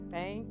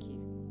Thank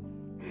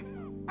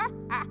you.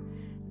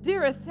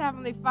 Dearest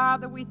Heavenly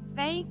Father, we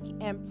thank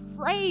and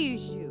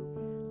praise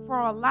you for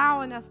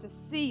allowing us to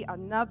see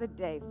another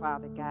day,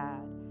 Father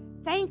God.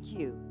 Thank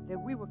you that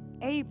we were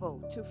able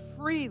to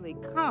freely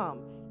come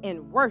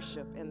and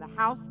worship in the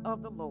house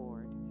of the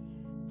Lord.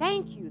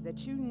 Thank you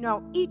that you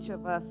know each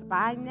of us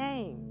by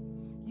name.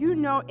 You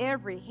know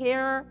every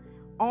hair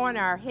on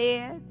our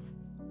heads,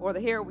 or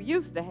the hair we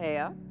used to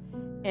have,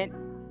 and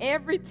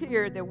every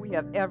tear that we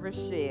have ever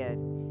shed.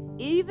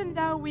 Even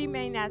though we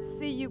may not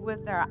see you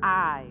with our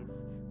eyes,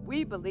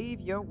 we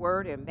believe your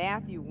word in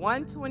Matthew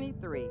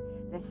 1:23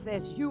 that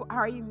says you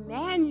are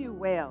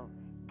Emmanuel,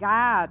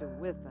 God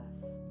with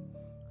us.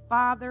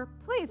 Father,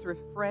 please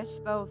refresh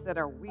those that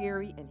are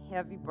weary and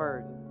heavy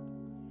burdened.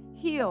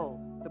 Heal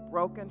the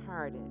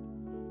brokenhearted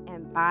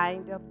and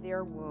bind up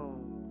their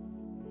wounds.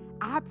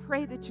 I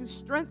pray that you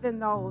strengthen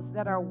those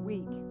that are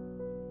weak.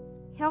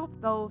 Help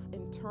those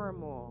in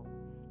turmoil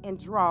and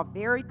draw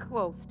very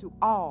close to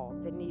all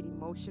that need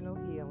emotional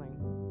healing.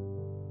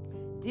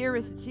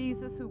 Dearest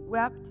Jesus, who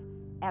wept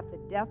at the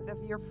death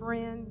of your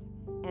friend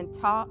and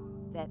taught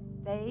that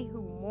they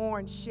who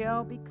mourn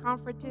shall be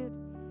comforted,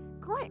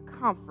 grant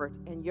comfort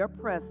in your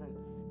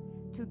presence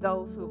to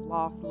those who have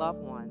lost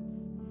loved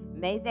ones.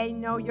 May they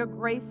know your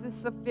grace is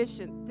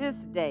sufficient this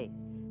day,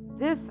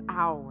 this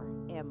hour,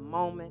 and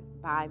moment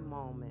by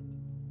moment.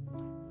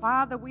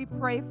 Father, we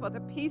pray for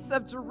the peace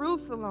of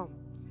Jerusalem,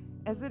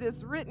 as it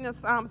is written in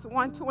Psalms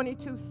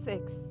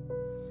 122:6.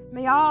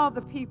 May all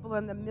the people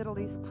in the Middle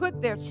East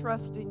put their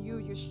trust in you,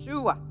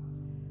 Yeshua.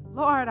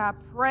 Lord, I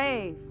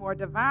pray for a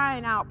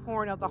divine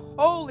outpouring of the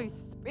Holy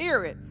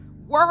Spirit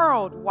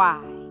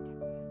worldwide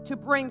to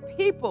bring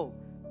people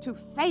to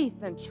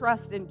faith and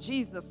trust in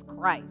Jesus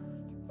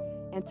Christ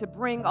and to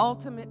bring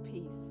ultimate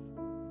peace.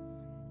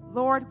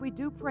 Lord, we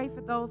do pray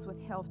for those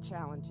with health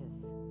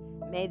challenges.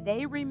 May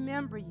they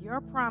remember your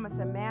promise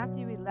in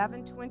Matthew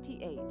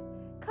 11:28.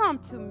 Come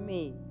to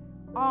me,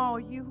 all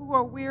you who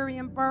are weary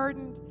and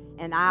burdened,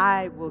 and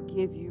I will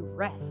give you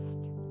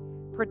rest.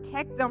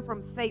 Protect them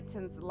from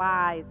Satan's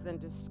lies and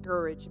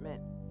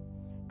discouragement.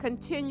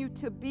 Continue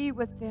to be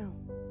with them.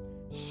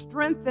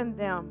 Strengthen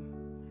them.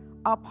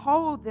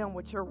 Uphold them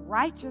with your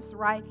righteous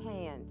right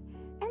hand.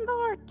 And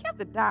Lord, give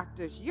the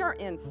doctors your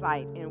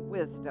insight and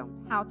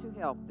wisdom how to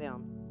help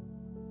them.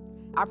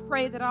 I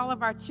pray that all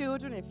of our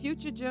children and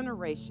future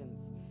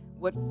generations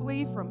would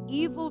flee from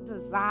evil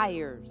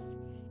desires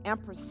and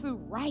pursue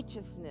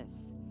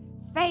righteousness,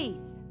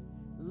 faith,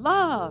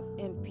 love,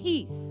 and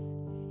peace,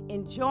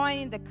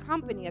 enjoying the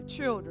company of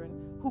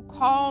children who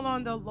call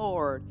on the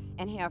Lord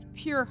and have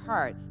pure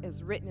hearts,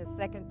 as written in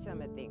 2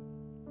 Timothy.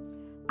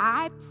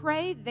 I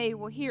pray they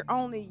will hear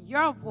only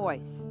your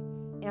voice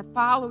and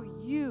follow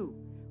you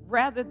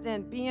rather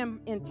than being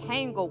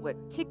entangled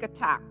with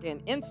TikTok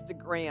and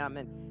Instagram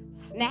and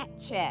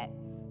Snapchat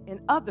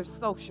and other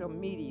social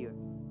media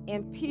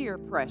and peer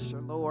pressure,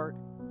 Lord.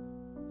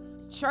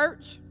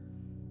 Church,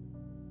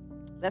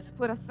 let's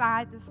put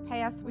aside this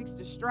past week's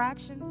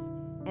distractions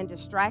and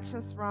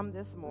distractions from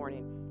this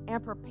morning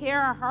and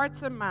prepare our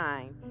hearts and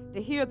mind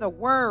to hear the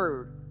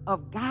word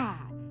of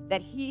God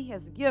that he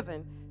has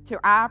given to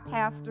our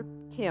Pastor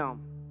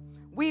Tim.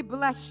 We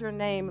bless your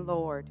name,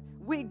 Lord.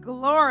 We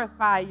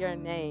glorify your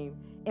name,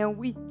 and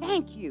we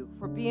thank you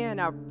for being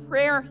a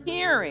prayer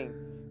hearing,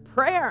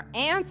 prayer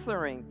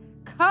answering,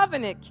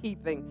 covenant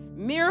keeping,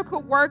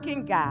 miracle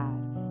working God.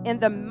 In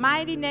the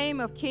mighty name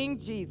of King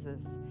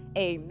Jesus,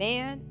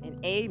 amen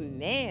and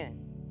amen.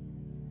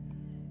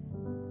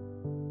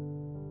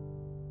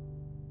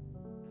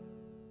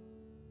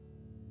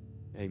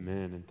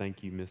 Amen, and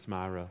thank you, Miss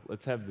Myra.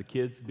 Let's have the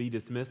kids be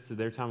dismissed to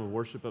their time of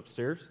worship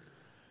upstairs.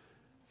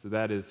 So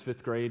that is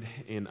 5th grade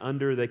and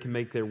under. They can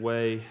make their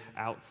way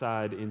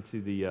outside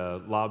into the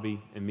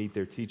lobby and meet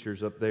their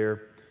teachers up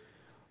there.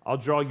 I'll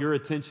draw your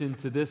attention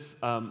to this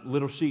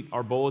little sheet.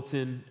 Our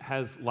bulletin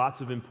has lots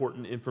of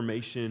important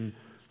information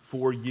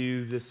for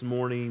you this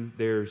morning.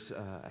 There's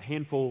a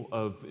handful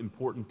of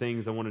important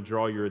things I want to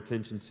draw your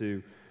attention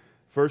to.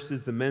 First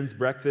is the men's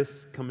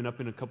breakfast coming up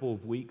in a couple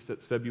of weeks.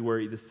 That's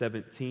February the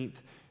 17th,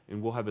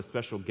 and we'll have a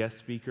special guest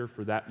speaker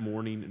for that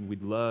morning, and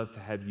we'd love to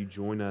have you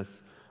join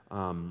us.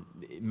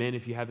 Men,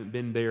 if you haven't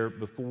been there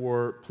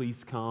before,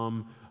 please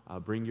come.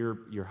 Bring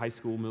your high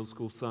school, middle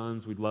school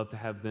sons. We'd love to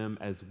have them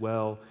as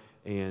well,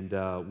 and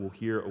we'll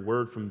hear a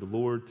word from the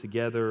Lord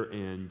together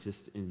and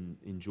just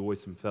enjoy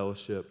some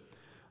fellowship.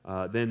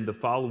 Then the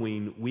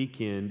following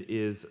weekend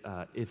is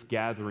If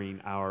Gathering,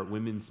 our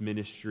women's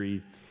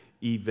ministry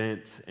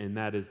event, and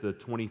that is the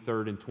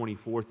 23rd and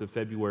 24th of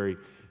February.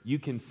 You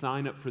can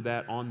sign up for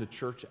that on the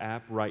church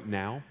app right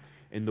now,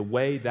 and the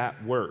way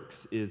that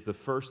works is the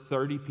first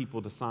 30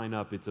 people to sign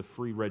up, it's a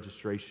free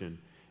registration,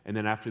 and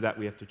then after that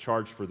we have to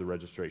charge for the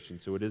registration.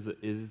 So it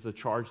is a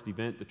charged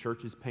event. The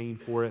church is paying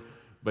for it,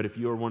 but if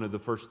you are one of the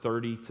first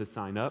 30 to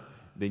sign up,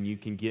 then you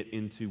can get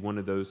into one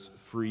of those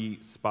free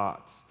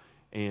spots.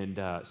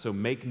 And so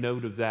make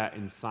note of that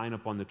and sign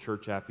up on the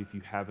church app if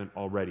you haven't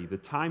already. The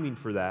timing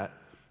for that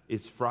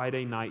is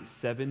Friday night,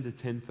 7 to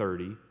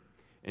 10:30,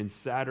 and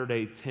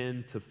Saturday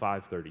 10 to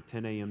 5:30,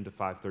 10 a.m. to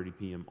 5:30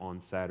 p.m.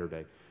 on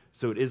Saturday.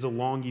 So it is a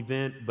long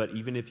event, but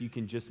even if you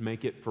can just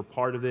make it for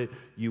part of it,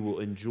 you will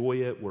enjoy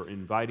it. We're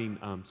inviting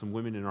some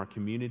women in our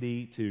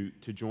community to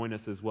join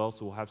us as well.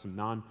 So we'll have some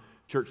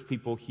non-church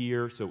people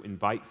here. So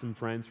invite some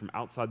friends from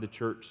outside the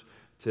church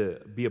to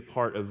be a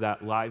part of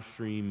that live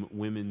stream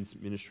women's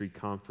ministry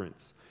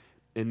conference.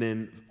 And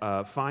then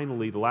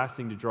finally, the last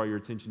thing to draw your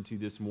attention to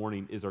this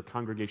morning is our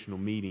congregational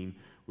meeting,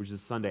 which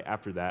is Sunday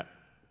after that,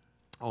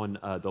 on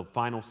the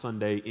final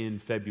Sunday in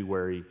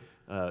February,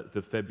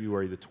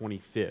 February the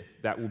 25th.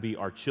 That will be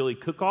our chili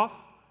cook-off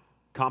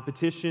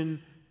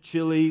competition.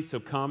 Chili,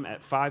 so come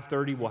at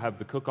 5:30. We'll have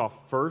the cook-off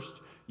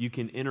first. You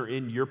can enter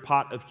in your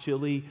pot of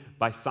chili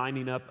by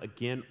signing up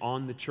again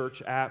on the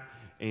church app,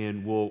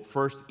 and we'll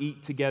first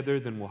eat together,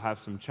 then we'll have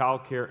some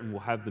childcare, and we'll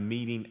have the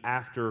meeting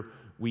after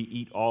we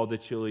eat all the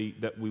chili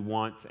that we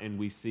want and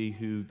we see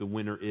who the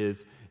winner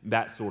is,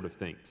 that sort of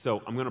thing.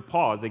 So I'm going to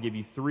pause. I give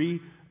you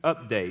 3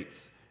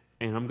 updates.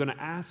 And I'm going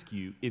to ask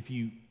you, if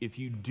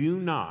you do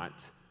not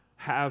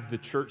have the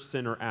Church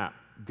Center app,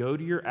 go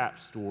to your app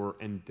store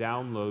and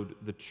download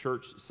the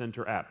Church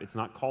Center app. It's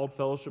not called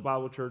Fellowship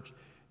Bible Church.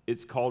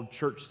 It's called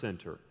Church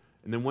Center.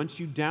 And then once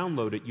you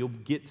download it, you'll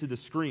get to the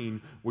screen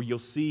where you'll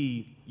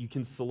see you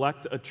can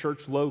select a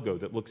church logo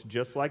that looks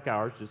just like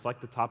ours, just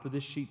like the top of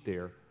this sheet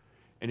there.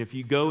 And if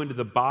you go into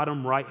the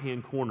bottom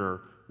right-hand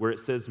corner where it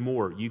says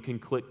More, you can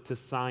click to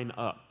sign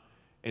up.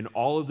 And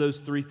all of those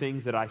 3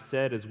 things that I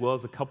said, as well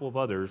as a couple of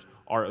others,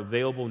 are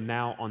available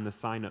now on the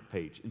sign-up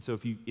page. And so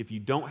if you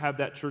don't have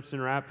that Church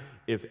Center app,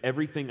 if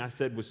everything I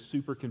said was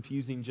super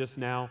confusing just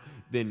now,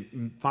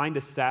 then find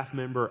a staff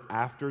member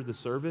after the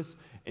service,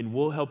 and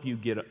we'll help you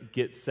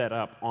get set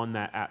up on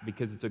that app,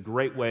 because it's a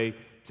great way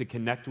to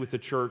connect with the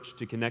church,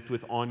 to connect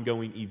with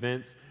ongoing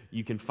events.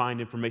 You can find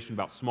information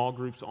about small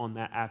groups on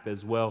that app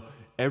as well.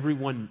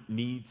 Everyone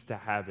needs to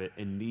have it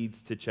and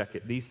needs to check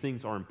it. These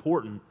things are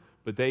important,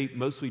 but they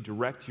mostly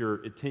direct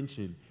your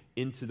attention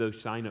into those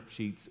sign-up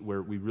sheets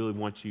where we really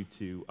want you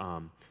to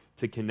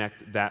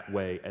connect that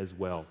way as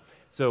well.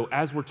 So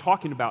as we're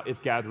talking about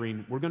If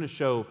Gathering, we're going to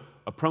show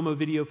a promo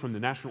video from the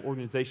national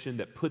organization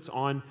that puts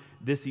on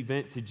this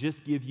event to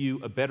just give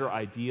you a better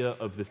idea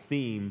of the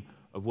theme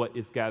of what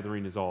If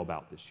Gathering is all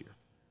about this year.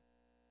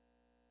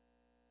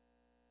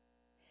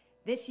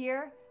 This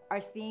year,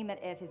 our theme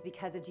at If is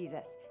because of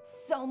Jesus.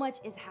 So much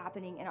is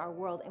happening in our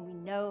world, and we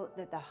know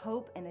that the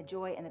hope and the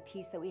joy and the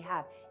peace that we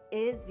have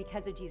is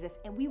because of Jesus,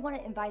 and we want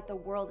to invite the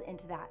world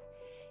into that.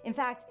 In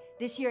fact,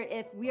 this year at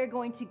If, we are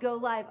going to go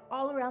live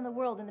all around the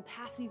world. In the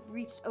past, we've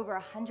reached over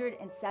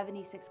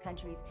 176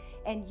 countries,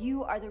 and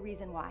you are the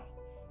reason why.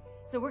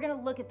 So we're going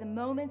to look at the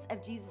moments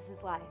of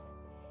Jesus' life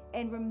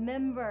and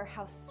remember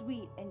how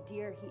sweet and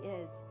dear he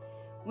is.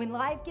 When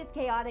life gets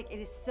chaotic, it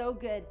is so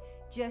good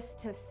just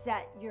to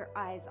set your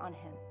eyes on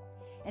him.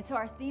 And so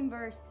our theme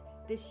verse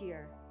this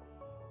year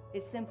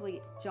is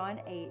simply John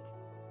 8,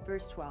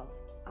 verse 12.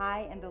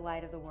 I am the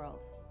light of the world.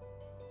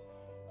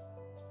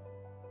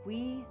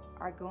 We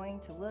are going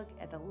to look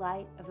at the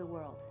light of the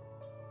world.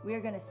 We are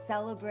going to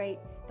celebrate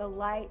the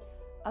light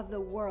of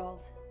the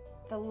world,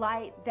 the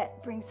light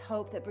that brings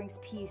hope, that brings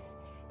peace,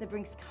 that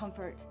brings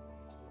comfort,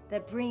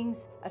 that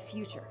brings a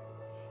future.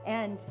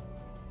 And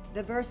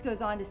the verse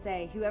goes on to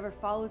say, whoever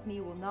follows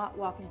me will not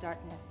walk in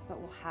darkness,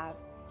 but will have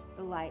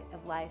the light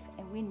of life.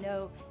 And we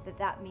know that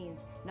that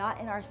means not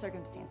in our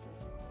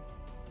circumstances.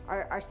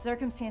 Our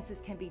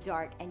circumstances can be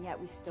dark, and yet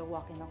we still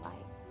walk in the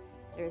light.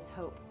 There is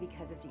hope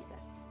because of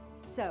Jesus.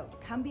 So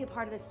come be a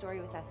part of this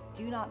story with us.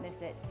 Do not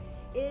miss it.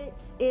 It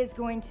is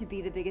going to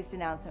be the biggest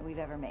announcement we've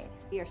ever made.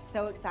 We are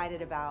so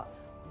excited about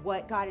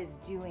what God is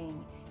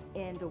doing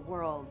in the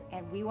world,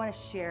 and we want to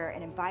share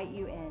and invite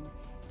you in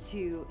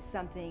to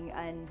something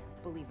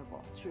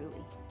unbelievable,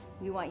 truly.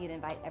 We want you to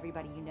invite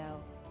everybody you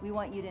know. We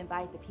want you to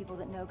invite the people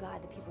that know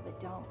God, the people that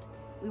don't.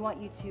 We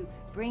want you to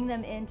bring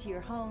them into your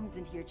homes,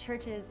 into your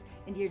churches,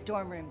 into your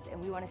dorm rooms,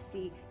 and we want to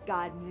see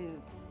God move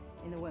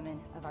in the women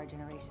of our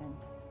generation.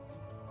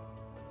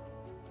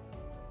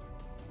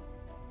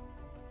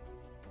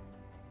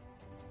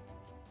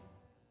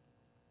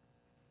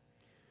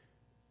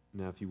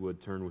 Now, if you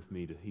would, turn with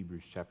me to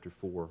Hebrews chapter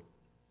 4.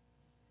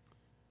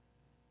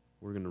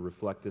 We're going to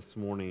reflect this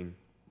morning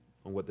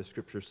on what the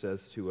Scripture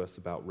says to us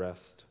about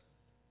rest.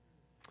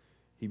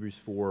 Hebrews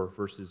 4,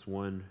 verses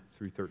 1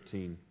 through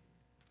 13.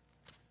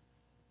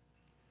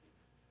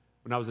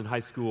 When I was in high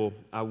school,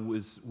 I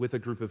was with a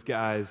group of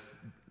guys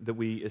that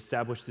we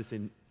established this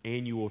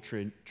annual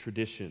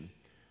tradition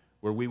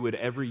where we would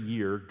every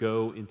year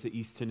go into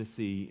East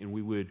Tennessee and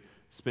we would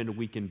spend a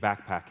weekend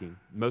backpacking.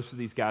 Most of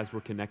these guys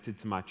were connected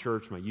to my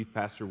church. My youth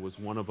pastor was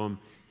one of them.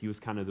 He was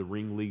kind of the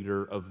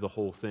ringleader of the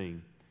whole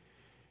thing.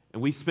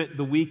 And we spent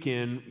the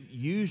weekend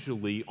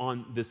usually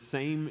on the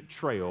same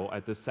trail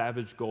at the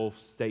Savage Gulf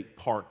State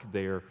Park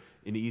there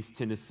in East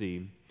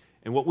Tennessee.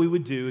 And what we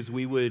would do is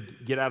we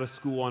would get out of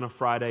school on a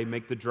Friday,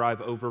 make the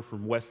drive over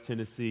from West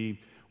Tennessee.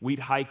 We'd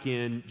hike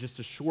in, just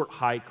a short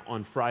hike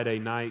on Friday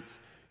night,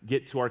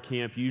 get to our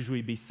camp,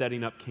 usually be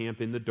setting up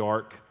camp in the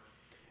dark.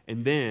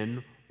 And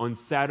then on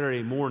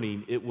Saturday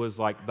morning, it was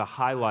like the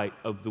highlight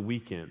of the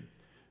weekend.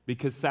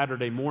 Because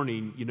Saturday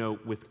morning,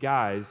 with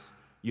guys,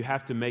 you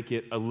have to make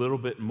it a little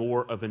bit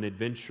more of an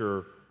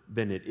adventure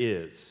than it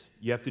is.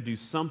 You have to do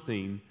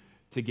something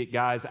to get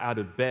guys out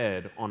of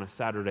bed on a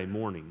Saturday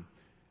morning.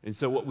 And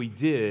so what we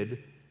did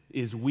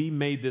is we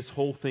made this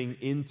whole thing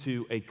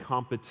into a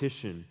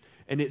competition.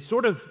 And it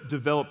sort of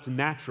developed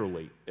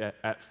naturally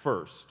at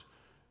first,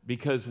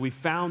 because we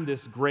found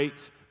this great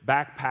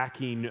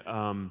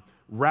backpacking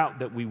route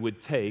that we would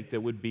take that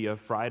would be a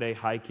Friday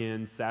hike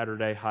in,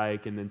 Saturday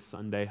hike, and then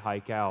Sunday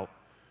hike out.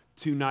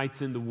 2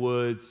 nights in the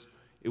woods.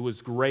 It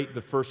was great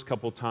the first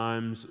couple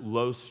times,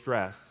 low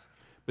stress.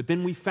 But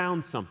then we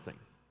found something.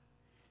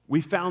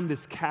 We found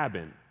this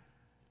cabin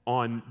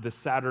on the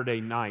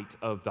Saturday night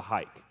of the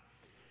hike.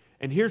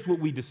 And here's what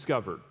we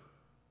discovered.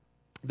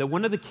 That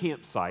one of the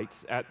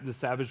campsites at the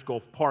Savage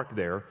Gulf Park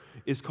there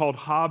is called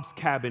Hobbs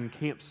Cabin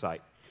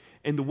Campsite.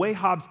 And the way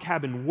Hobbs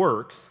Cabin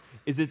works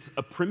is it's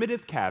a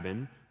primitive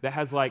cabin that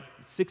has like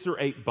 6 or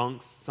 8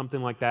 bunks,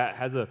 something like that,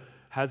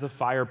 has a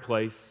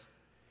fireplace,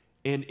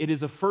 and it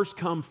is a first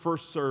come,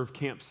 first served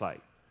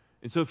campsite.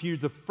 And so if you're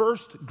the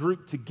first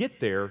group to get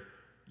there,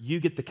 you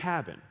get the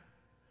cabin.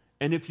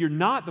 And if you're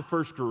not the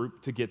first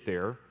group to get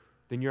there,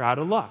 then you're out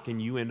of luck,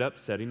 and you end up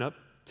setting up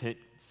tent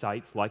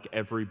sites like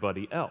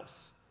everybody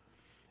else.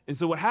 And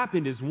so what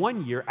happened is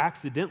one year,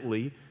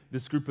 accidentally,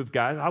 this group of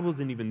guys, I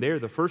wasn't even there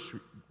the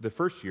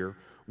first year,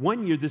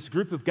 one year this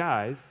group of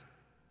guys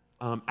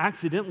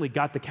accidentally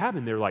got the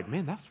cabin. They're like,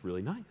 man, that's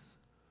really nice.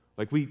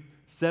 Like, we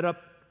set up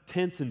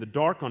tents in the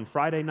dark on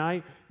Friday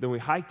night, then we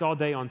hiked all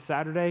day on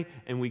Saturday,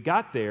 and we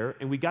got there,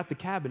 and we got the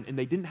cabin, and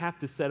they didn't have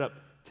to set up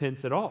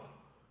tents at all.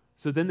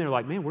 So then they're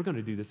like, man, we're going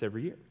to do this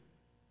every year.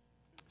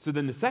 So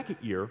then the second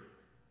year,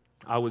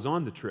 I was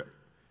on the trip.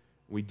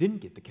 We didn't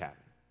get the cabin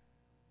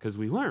because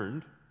we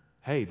learned,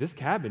 hey, this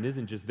cabin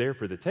isn't just there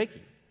for the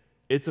taking.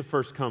 It's a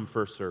first come,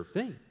 first served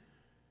thing.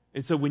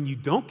 And so when you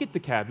don't get the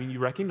cabin, you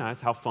recognize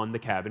how fun the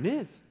cabin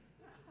is.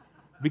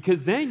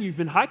 Because then you've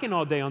been hiking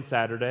all day on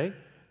Saturday,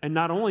 and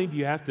not only do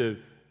you have to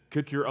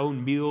cook your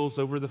own meals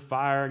over the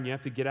fire, and you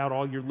have to get out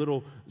all your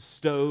little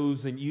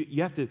stoves, and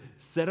you have to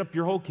set up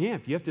your whole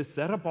camp. You have to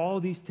set up all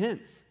of these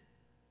tents.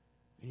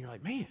 And you're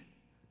like, man,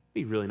 it'd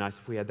be really nice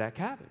if we had that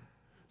cabin.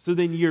 So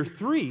then year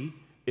 3,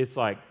 it's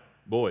like,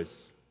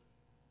 boys,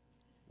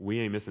 we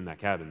ain't missing that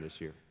cabin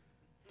this year.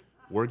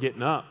 We're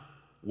getting up.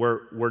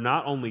 We're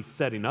not only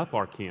setting up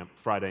our camp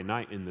Friday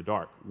night in the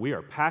dark, we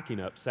are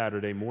packing up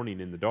Saturday morning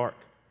in the dark.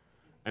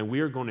 And we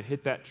are going to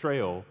hit that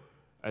trail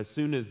as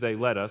soon as they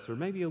let us, or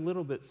maybe a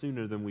little bit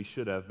sooner than we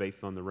should have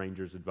based on the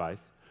ranger's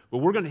advice. But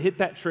we're going to hit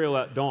that trail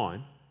at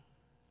dawn,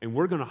 and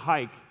we're going to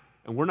hike,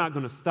 and we're not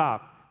going to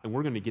stop, and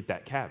we're going to get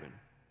that cabin.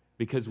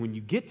 Because when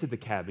you get to the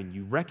cabin,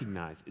 you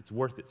recognize it's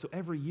worth it. So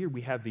every year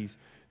we have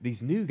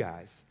these new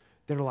guys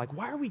that are like,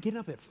 why are we getting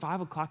up at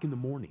 5 o'clock in the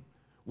morning?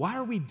 Why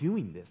are we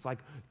doing this? Like,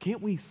 can't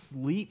we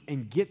sleep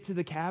and get to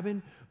the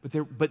cabin?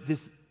 But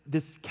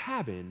this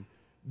cabin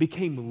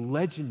became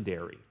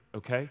legendary,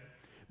 okay?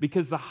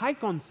 Because the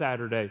hike on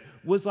Saturday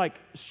was like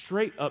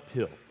straight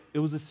uphill. It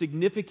was a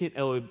significant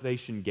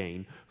elevation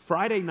gain.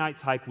 Friday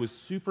night's hike was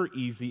super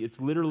easy. It's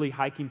literally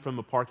hiking from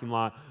a parking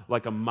lot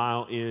like a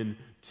mile in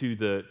to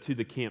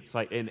the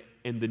campsite. And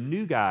the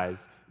new guys,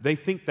 they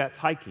think that's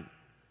hiking.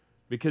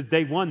 Because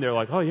day one, they're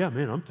like, oh yeah,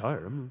 man, I'm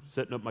tired. I'm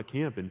setting up my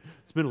camp, and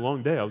it's been a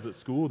long day. I was at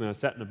school, then I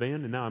sat in a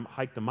van, and now I'm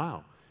hiked a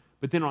mile.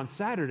 But then on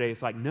Saturday,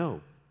 it's like,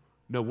 no,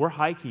 we're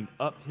hiking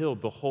uphill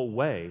the whole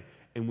way.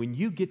 And when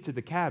you get to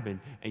the cabin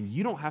and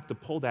you don't have to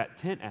pull that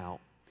tent out,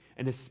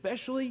 and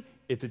especially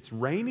if it's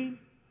raining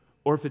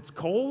or if it's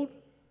cold,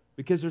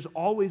 because there's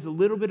always a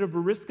little bit of a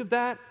risk of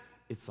that,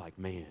 it's like,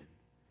 man,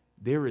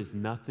 there is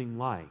nothing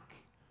like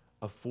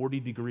a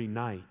 40-degree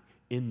night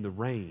in the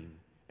rain,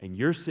 and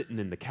you're sitting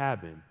in the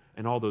cabin,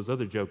 and all those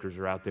other jokers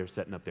are out there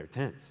setting up their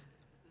tents.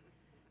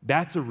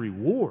 That's a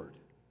reward.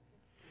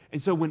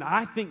 And so when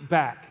I think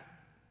back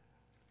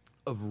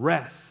of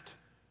rest,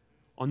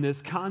 on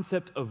this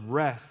concept of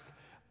rest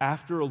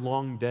after a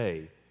long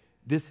day,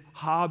 this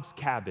Hobbs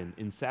Cabin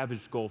in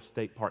Savage Gulf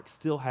State Park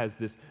still has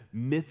this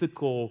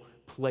mythical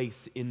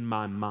place in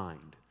my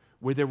mind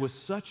where there was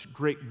such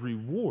great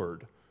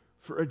reward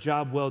for a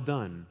job well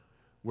done,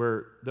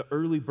 where the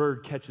early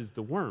bird catches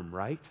the worm,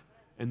 right?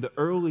 And the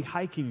early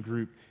hiking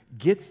group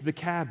gets the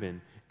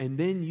cabin, and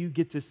then you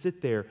get to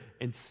sit there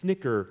and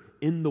snicker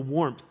in the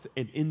warmth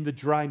and in the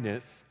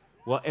dryness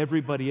while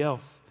everybody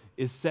else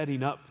is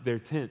setting up their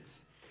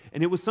tents.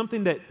 And it was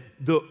something that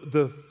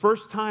the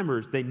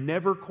first-timers, they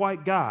never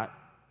quite got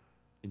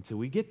until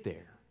we get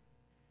there.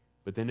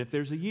 But then if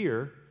there's a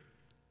year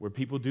where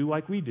people do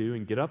like we do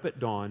and get up at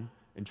dawn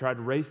and try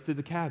to race to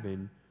the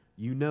cabin,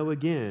 you know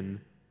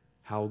again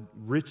how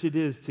rich it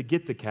is to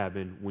get the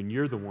cabin when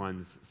you're the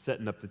ones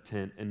setting up the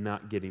tent and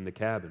not getting the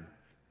cabin.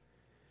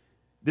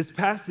 This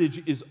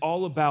passage is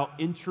all about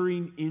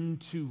entering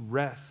into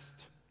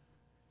rest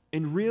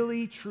and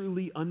really,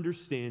 truly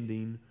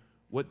understanding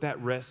what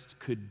that rest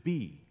could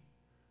be.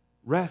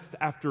 Rest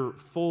after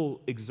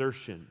full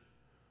exertion.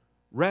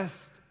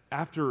 Rest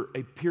after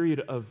a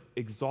period of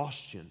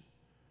exhaustion.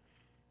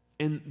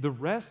 And the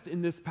rest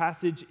in this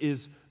passage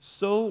is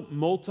so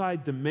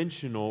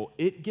multidimensional,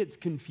 it gets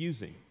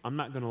confusing. I'm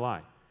not going to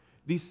lie.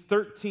 These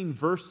 13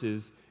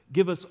 verses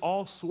give us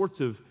all sorts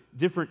of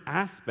different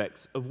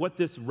aspects of what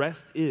this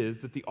rest is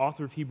that the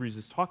author of Hebrews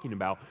is talking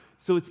about.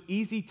 So it's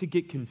easy to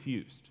get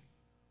confused.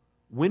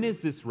 When is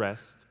this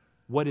rest?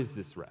 What is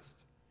this rest?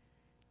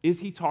 Is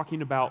he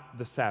talking about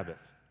the Sabbath?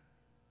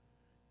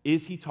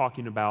 Is he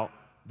talking about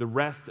the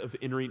rest of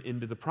entering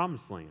into the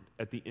promised land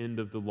at the end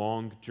of the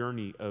long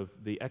journey of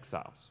the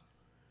exiles?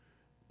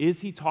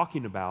 Is he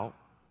talking about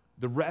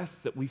the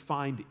rest that we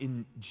find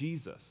in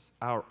Jesus,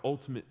 our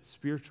ultimate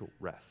spiritual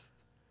rest?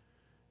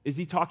 Is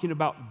he talking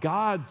about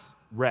God's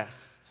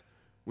rest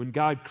when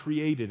God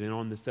created and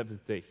on the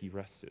seventh day he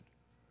rested?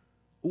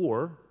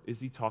 Or is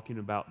he talking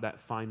about that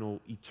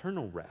final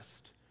eternal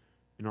rest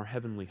in our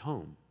heavenly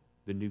home,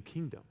 the new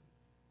kingdom?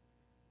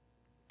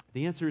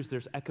 The answer is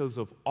there's echoes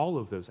of all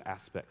of those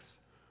aspects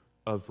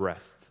of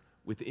rest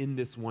within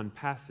this one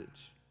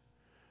passage.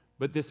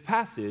 But this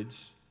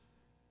passage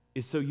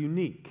is so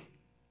unique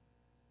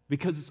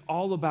because it's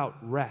all about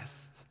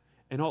rest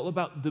and all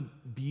about the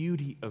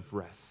beauty of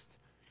rest.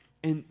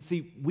 And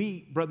see,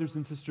 we, brothers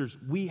and sisters,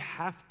 we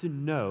have to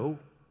know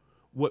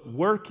what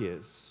work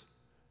is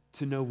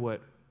to know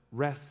what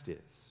rest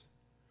is.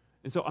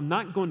 And so I'm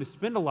not going to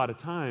spend a lot of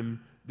time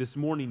this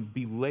morning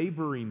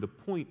belaboring the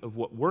point of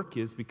what work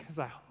is, because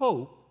I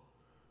hope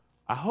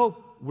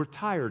we're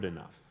tired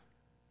enough.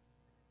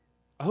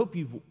 I hope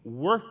you've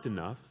worked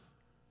enough,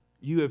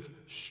 you have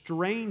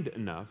strained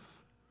enough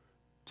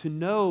to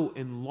know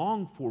and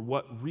long for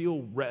what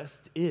real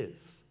rest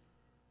is.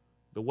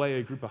 The way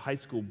a group of high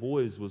school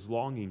boys was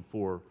longing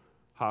for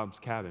Hobbs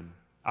Cabin.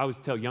 I always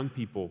tell young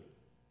people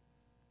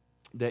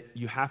that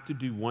you have to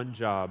do one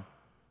job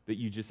that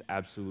you just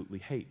absolutely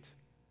hate.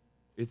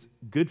 It's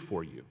good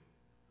for you.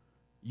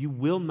 You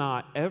will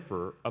not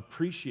ever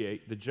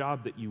appreciate the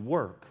job that you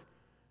work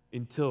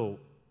until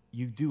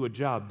you do a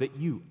job that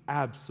you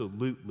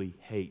absolutely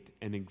hate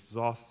and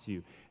exhausts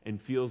you and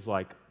feels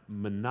like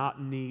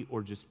monotony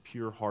or just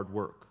pure hard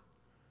work.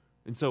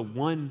 And so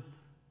one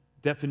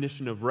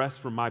definition of rest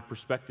from my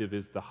perspective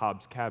is the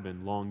Hobbs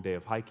Cabin long day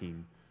of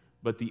hiking,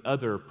 but the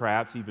other,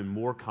 perhaps even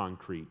more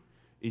concrete,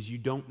 is you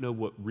don't know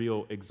what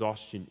real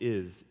exhaustion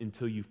is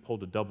until you've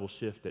pulled a double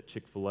shift at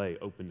Chick-fil-A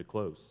open to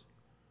close.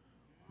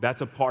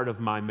 That's a part of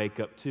my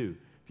makeup too.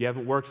 If you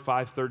haven't worked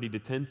 5:30 to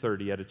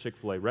 10:30 at a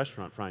Chick-fil-A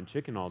restaurant frying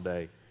chicken all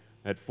day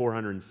at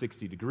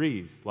 460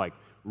 degrees, like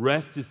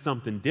rest is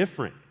something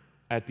different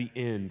at the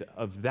end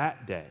of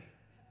that day.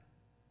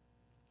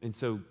 And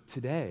so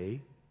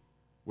today,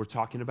 we're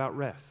talking about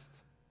rest.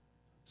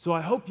 So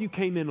I hope you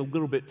came in a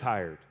little bit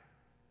tired.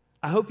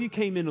 I hope you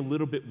came in a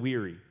little bit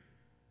weary,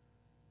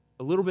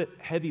 a little bit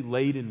heavy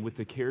laden with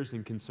the cares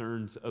and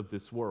concerns of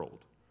this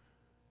world,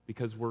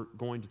 because we're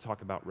going to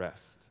talk about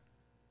rest.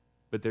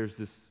 But there's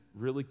this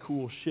really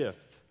cool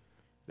shift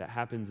that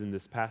happens in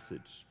this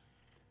passage,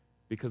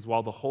 because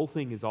while the whole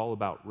thing is all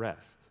about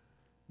rest,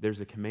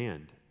 there's a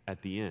command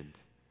at the end.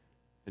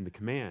 And the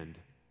command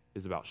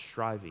is about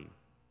striving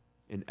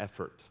and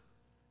effort.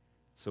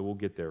 So we'll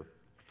get there.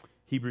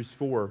 Hebrews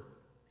 4,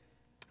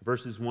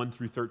 verses 1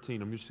 through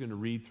 13. I'm just going to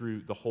read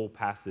through the whole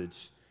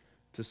passage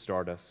to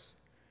start us.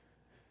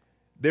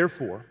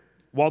 Therefore,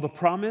 while the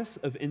promise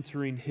of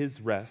entering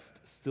his rest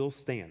still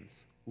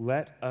stands,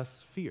 let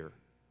us fear,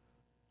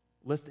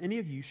 lest any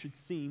of you should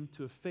seem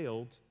to have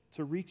failed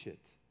to reach it.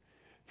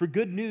 For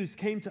good news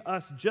came to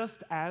us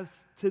just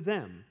as to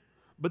them,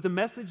 but the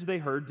message they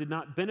heard did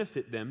not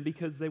benefit them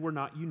because they were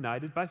not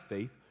united by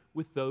faith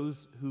with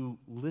those who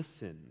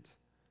listened.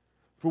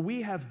 For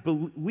we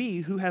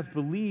who have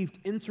believed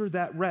enter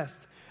that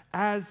rest,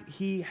 as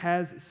he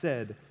has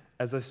said,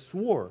 as I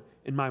swore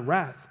in my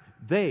wrath,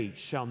 they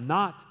shall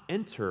not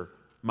enter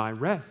my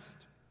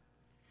rest.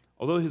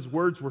 Although his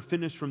words were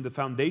finished from the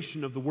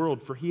foundation of the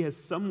world, for he has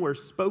somewhere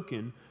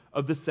spoken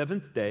of the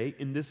seventh day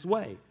in this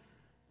way.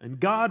 And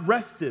God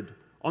rested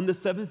on the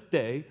seventh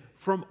day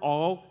from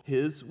all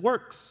his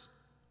works.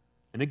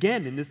 And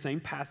again, in the same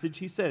passage,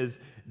 he says,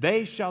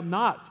 they shall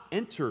not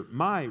enter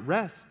my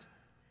rest.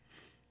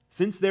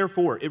 Since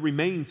therefore it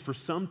remains for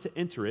some to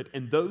enter it,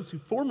 and those who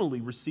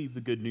formerly received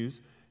the good news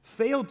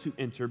failed to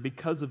enter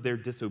because of their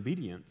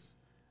disobedience,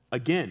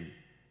 again,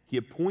 he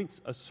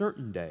appoints a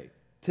certain day,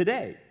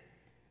 today,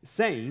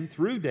 saying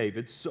through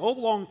David so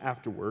long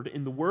afterward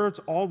in the words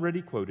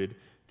already quoted,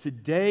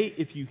 today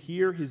if you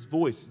hear his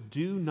voice,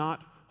 do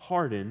not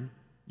harden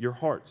your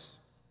hearts.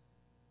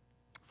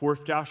 For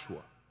if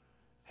Joshua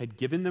had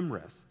given them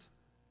rest,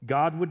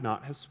 God would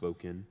not have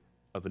spoken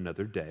of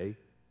another day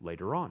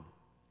later on.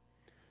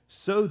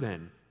 So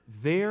then,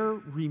 there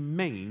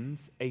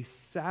remains a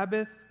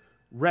Sabbath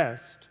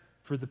rest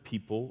for the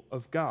people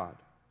of God.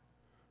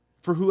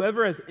 For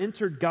whoever has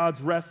entered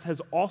God's rest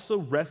has also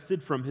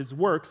rested from his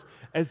works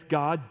as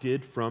God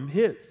did from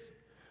his.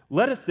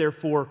 Let us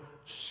therefore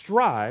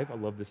strive, I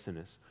love this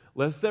sentence,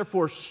 let us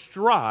therefore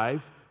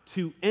strive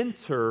to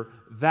enter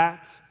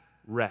that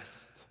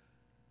rest.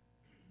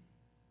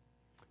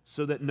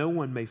 so that no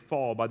one may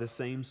fall by the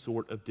same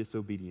sort of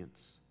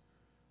disobedience.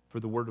 For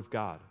the word of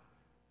God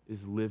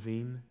is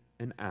living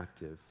and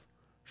active,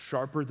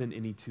 sharper than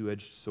any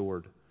two-edged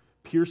sword,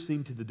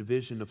 piercing to the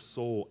division of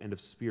soul and of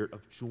spirit,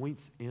 of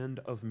joints and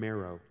of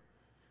marrow,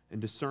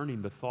 and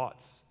discerning the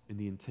thoughts and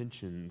the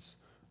intentions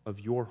of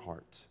your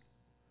heart.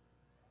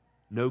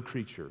 No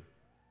creature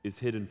is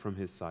hidden from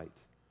his sight,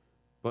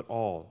 but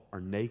all are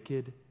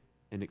naked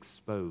and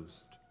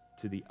exposed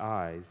to the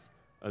eyes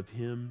of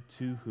him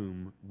to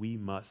whom we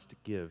must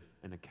give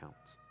an account.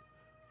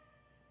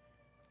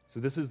 So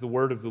this is the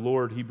word of the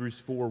Lord, Hebrews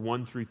 4,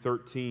 1 through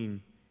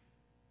 13.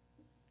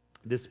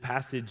 This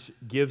passage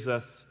gives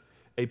us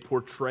a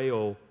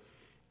portrayal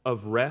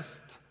of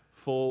rest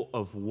full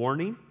of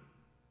warning.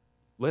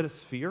 Let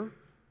us fear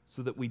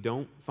so that we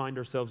don't find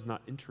ourselves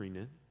not entering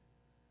it.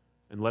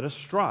 And let us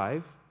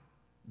strive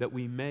that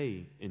we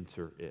may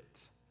enter it.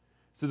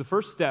 So the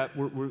first step,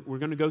 we're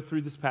going to go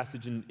through this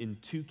passage in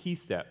two key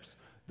steps.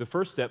 The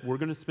first step, we're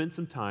going to spend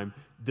some time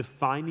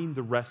defining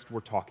the rest we're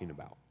talking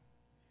about.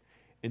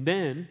 And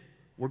then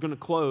we're going to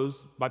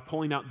close by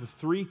pulling out the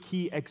three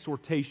key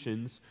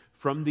exhortations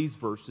from these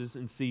verses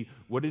and see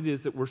what it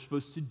is that we're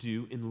supposed to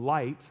do in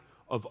light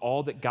of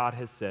all that God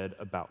has said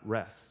about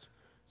rest.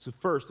 So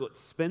first,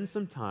 let's spend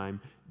some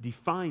time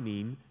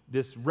defining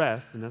this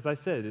rest. And as I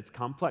said, it's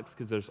complex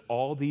because there's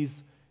all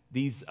these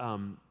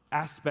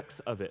aspects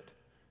of it.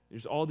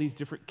 There's all these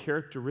different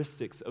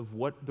characteristics of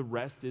what the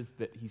rest is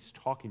that he's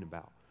talking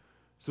about.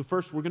 So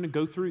first, we're going to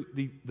go through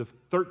the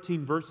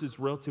 13 verses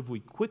relatively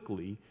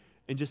quickly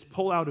and just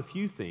pull out a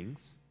few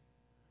things.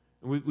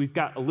 And we've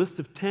got a list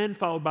of 10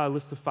 followed by a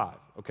list of 5,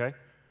 okay?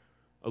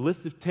 A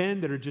list of 10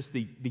 that are just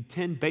the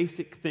 10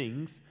 basic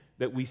things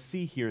that we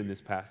see here in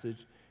this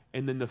passage,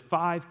 and then the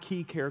 5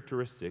 key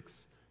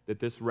characteristics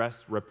that this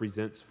rest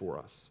represents for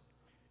us.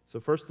 So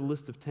first, the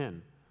list of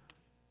 10.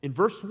 In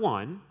verse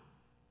 1,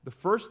 the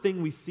first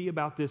thing we see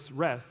about this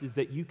rest is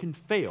that you can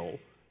fail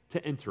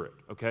to enter it,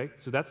 okay?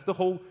 So that's the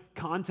whole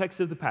context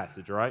of the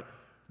passage, all right?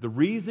 The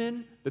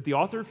reason that the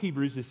author of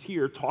Hebrews is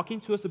here talking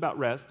to us about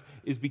rest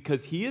is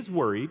because he is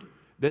worried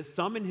that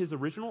some in his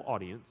original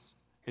audience,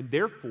 and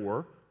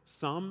therefore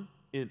some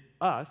in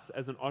us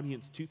as an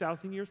audience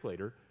 2,000 years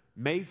later,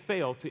 may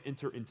fail to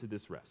enter into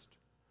this rest.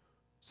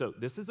 So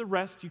this is a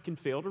rest you can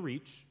fail to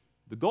reach.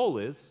 The goal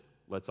is,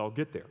 let's all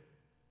get there.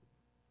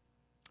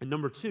 And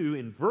number 2,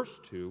 in verse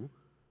 2,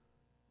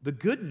 the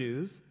good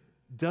news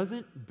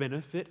doesn't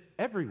benefit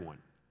everyone.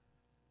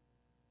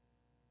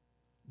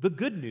 The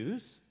good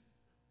news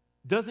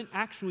doesn't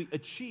actually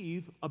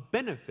achieve a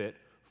benefit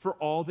for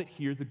all that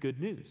hear the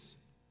good news.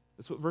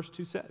 That's what verse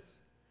 2 says.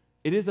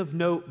 It is of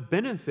no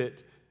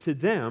benefit to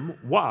them.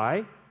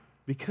 Why?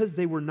 Because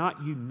they were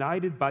not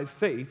united by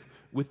faith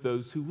with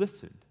those who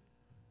listened.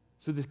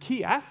 So the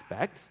key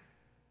aspect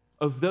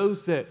of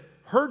those that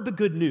heard the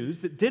good news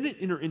that didn't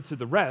enter into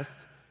the rest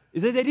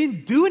is that they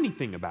didn't do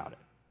anything about it.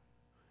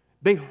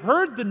 They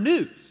heard the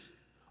news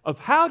of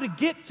how to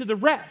get to the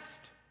rest,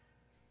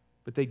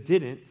 but they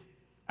didn't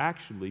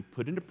actually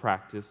put into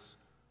practice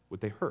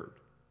what they heard.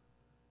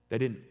 They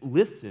didn't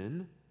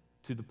listen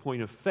to the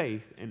point of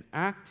faith and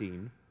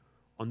acting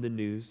on the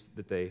news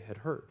that they had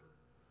heard.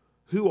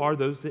 Who are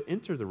those that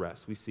enter the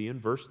rest? We see in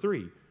verse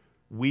 3,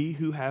 we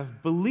who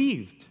have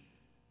believed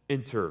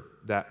enter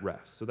that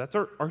rest. So that's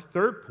our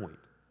third point,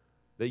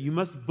 that you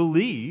must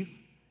believe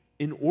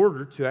in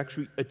order to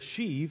actually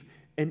achieve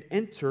and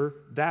enter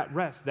that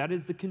rest. That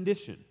is the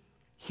condition.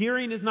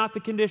 Hearing is not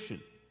the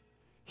condition.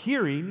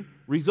 Hearing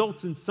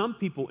results in some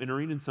people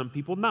entering and some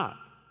people not,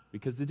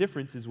 because the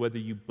difference is whether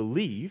you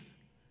believe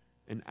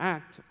and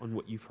act on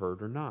what you've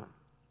heard or not.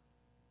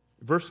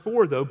 Verse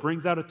 4, though,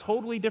 brings out a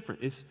totally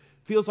different, it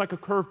feels like a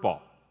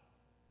curveball.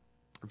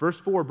 Verse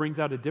 4 brings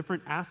out a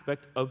different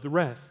aspect of the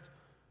rest.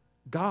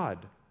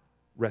 God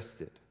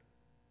rested.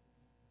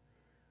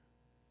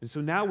 And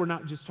so now we're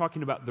not just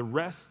talking about the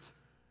rest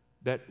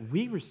that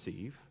we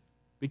receive,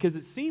 because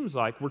it seems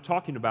like we're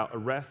talking about a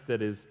rest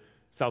that is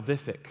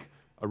salvific,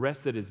 a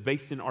rest that is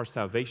based in our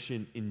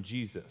salvation in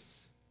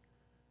Jesus.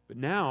 But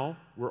now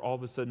we're all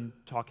of a sudden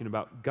talking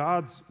about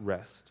God's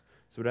rest.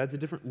 So it adds a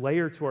different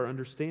layer to our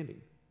understanding.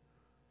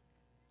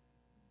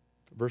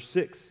 Verse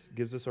 6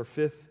 gives us our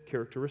fifth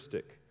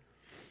characteristic.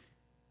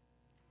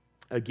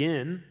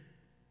 Again,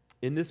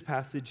 in this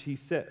passage,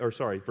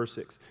 verse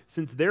 6.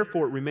 Since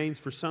therefore it remains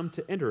for some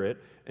to enter it,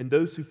 and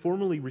those who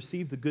formerly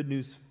received the good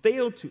news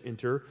failed to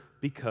enter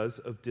because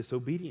of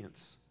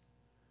disobedience.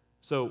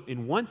 So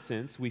in one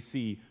sense, we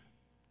see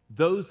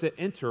those that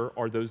enter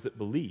are those that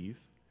believe.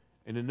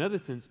 In another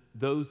sense,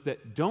 those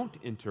that don't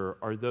enter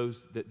are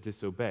those that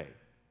disobey.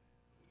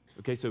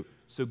 Okay,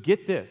 so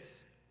get this.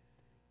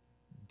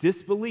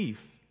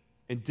 Disbelief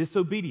and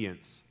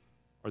disobedience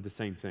are the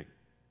same thing.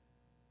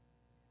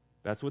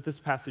 That's what this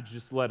passage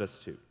just led us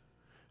to.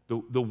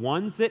 The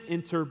ones that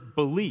enter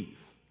believe.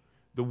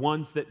 The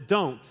ones that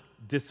don't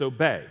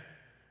disobey.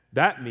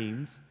 That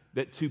means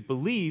that to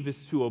believe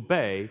is to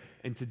obey,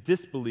 and to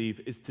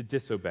disbelieve is to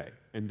disobey,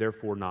 and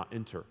therefore not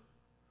enter.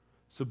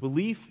 So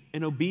belief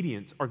and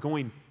obedience are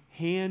going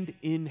hand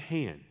in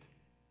hand.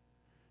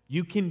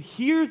 You can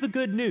hear the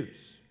good news.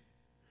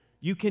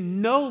 You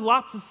can know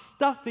lots of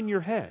stuff in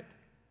your head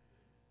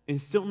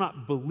and still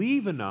not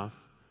believe enough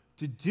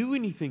to do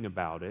anything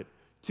about it,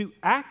 to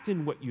act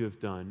in what you have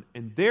done,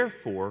 and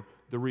therefore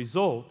the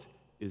result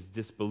is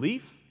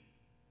disbelief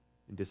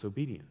and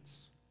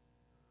disobedience.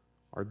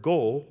 Our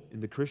goal in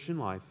the Christian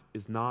life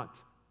is not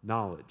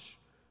knowledge.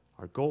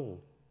 Our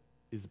goal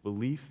is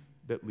belief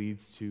that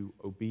leads to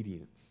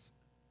obedience.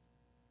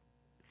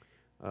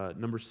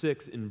 Number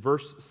 6, in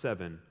verse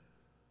 7,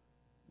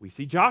 we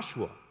see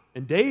Joshua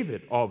and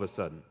David all of a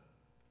sudden,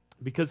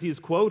 because he is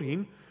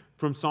quoting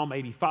from Psalm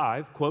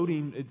 85,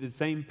 quoting the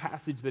same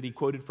passage that he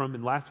quoted from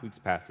in last week's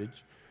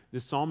passage,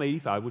 this Psalm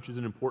 85, which is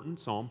an important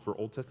psalm for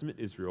Old Testament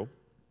Israel.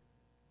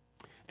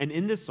 And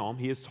in this psalm,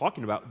 he is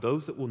talking about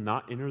those that will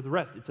not enter the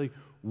rest. It's a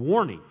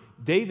warning.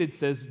 David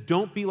says,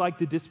 don't be like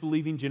the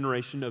disbelieving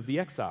generation of the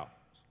exiles.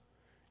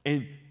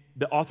 And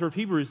the author of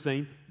Hebrews is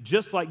saying,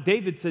 just like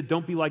David said,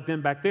 don't be like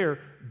them back there,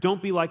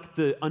 don't be like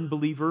the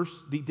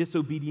unbelievers, the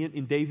disobedient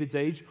in David's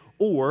age,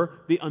 or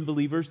the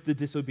unbelievers, the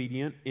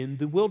disobedient in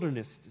the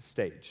wilderness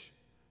stage.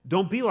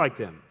 Don't be like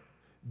them.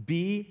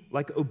 Be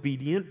like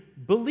obedient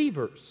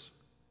believers.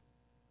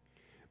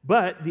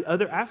 But the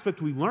other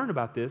aspect we learn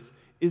about this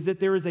is that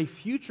there is a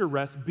future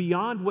rest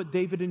beyond what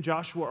David and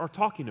Joshua are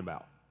talking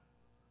about.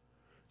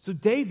 So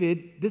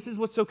David, this is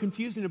what's so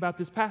confusing about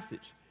this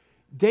passage.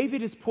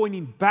 David is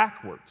pointing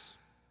backwards.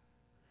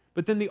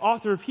 But then the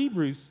author of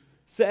Hebrews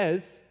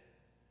says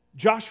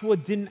Joshua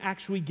didn't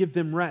actually give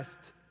them rest.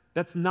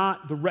 That's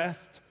not the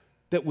rest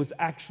that was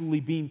actually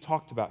being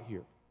talked about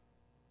here.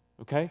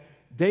 Okay?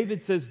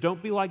 David says,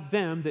 don't be like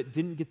them that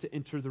didn't get to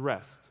enter the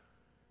rest.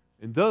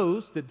 And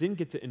those that didn't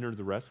get to enter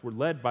the rest were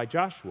led by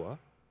Joshua.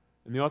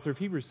 And the author of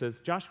Hebrews says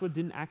Joshua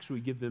didn't actually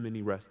give them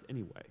any rest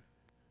anyway.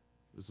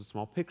 It was a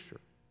small picture.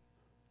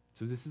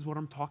 So this is what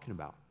I'm talking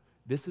about.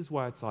 This is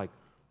why it's like,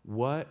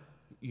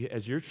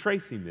 as you're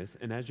tracing this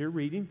and as you're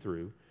reading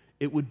through,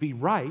 it would be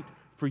right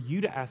for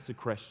you to ask the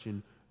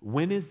question,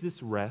 when is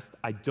this rest?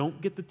 I don't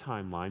get the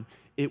timeline.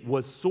 It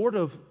was sort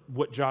of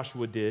what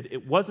Joshua did.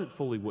 It wasn't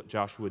fully what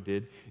Joshua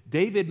did.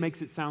 David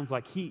makes it sound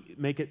like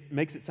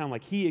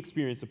he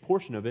experienced a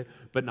portion of it,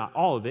 but not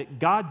all of it.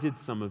 God did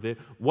some of it.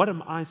 What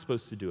am I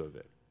supposed to do of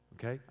it?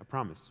 Okay? I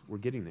promise, we're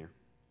getting there.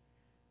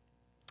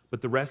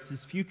 But the rest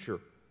is future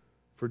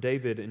for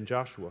David and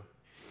Joshua.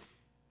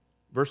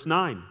 Verse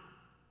 9.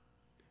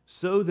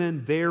 So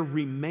then there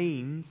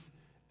remains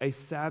a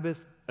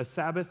Sabbath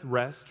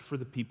rest for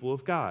the people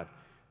of God.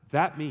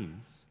 That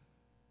means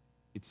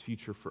it's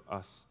future for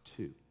us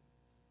too.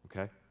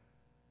 Okay?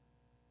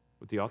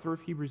 What the author of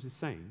Hebrews is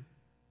saying,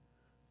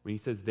 when he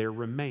says there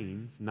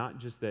remains, not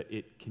just that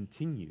it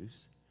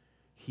continues,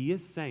 he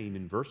is saying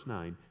in verse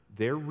 9,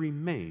 there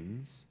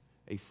remains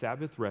a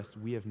Sabbath rest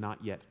we have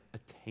not yet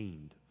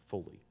attained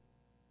fully.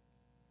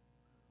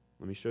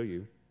 Let me show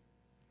you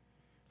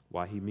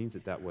why he means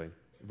it that way.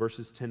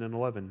 Verses 10 and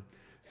 11.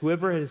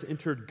 Whoever has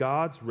entered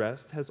God's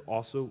rest has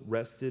also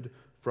rested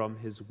from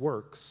his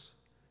works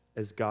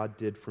as God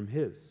did from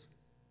his.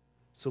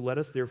 So let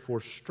us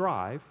therefore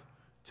strive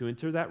to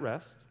enter that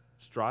rest,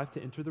 strive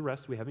to enter the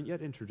rest we haven't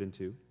yet entered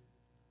into,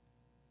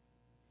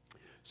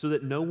 so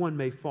that no one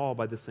may fall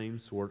by the same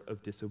sort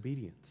of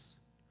disobedience.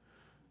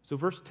 So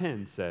verse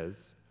 10 says,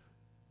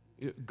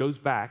 it goes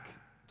back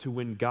to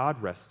when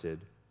God rested.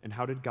 And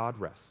how did God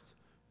rest?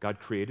 God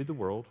created the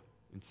world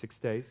in 6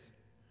 days,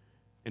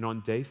 and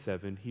on day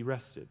 7, he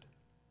rested.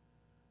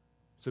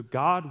 So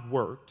God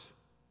worked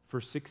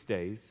for 6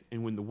 days,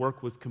 and when the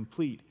work was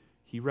complete,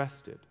 he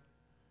rested.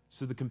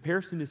 So the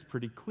comparison is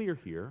pretty clear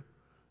here.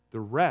 The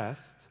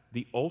rest,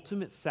 the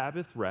ultimate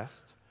Sabbath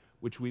rest,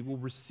 which we will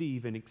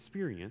receive and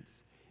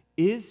experience,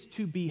 is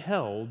to be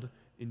held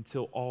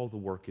until all the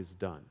work is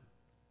done.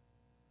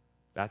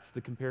 That's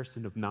the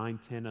comparison of 9,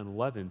 10, and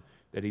 11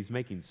 that he's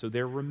making. So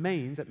there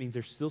remains, that means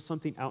there's still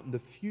something out in the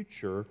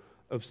future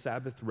of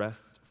Sabbath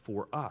rest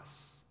for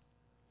us.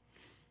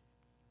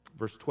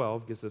 Verse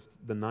 12 gives us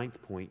the 9th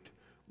point.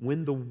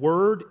 When the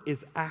word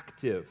is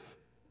active,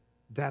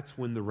 that's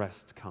when the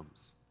rest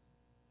comes.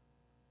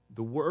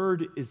 The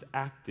word is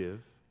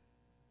active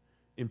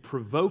in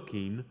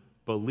provoking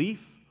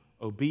belief,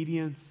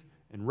 obedience,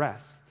 and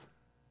rest.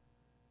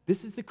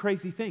 This is the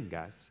crazy thing,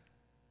 guys,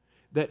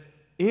 that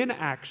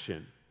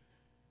inaction,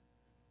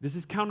 this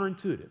is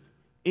counterintuitive.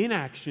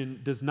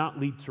 Inaction does not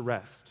lead to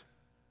rest.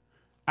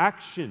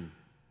 Action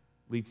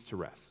leads to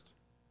rest.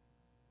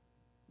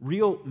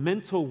 Real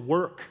mental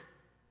work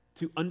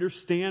to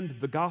understand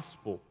the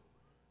gospel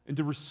and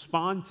to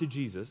respond to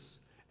Jesus,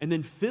 and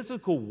then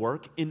physical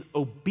work in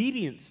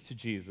obedience to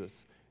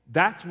Jesus,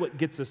 that's what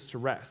gets us to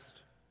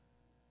rest.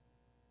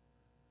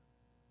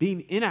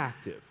 Being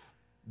inactive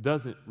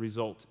doesn't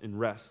result in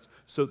rest.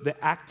 So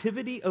the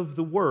activity of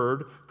the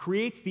word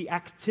creates the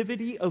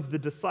activity of the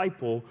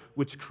disciple,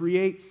 which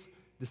creates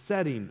the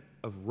setting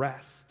of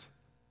rest.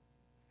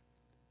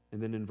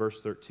 And then in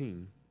verse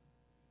 13,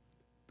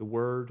 the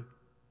word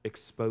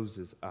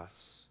exposes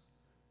us.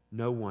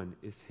 No one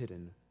is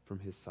hidden from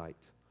his sight.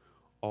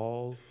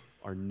 All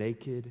are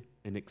naked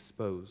and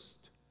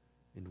exposed,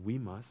 and we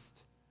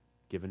must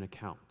give an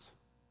account.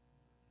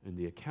 And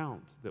the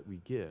account that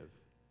we give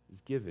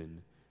is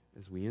given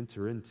as we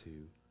enter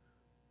into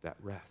that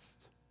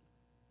rest.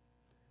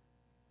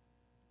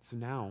 So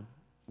now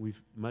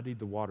we've muddied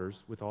the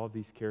waters with all of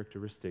these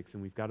characteristics,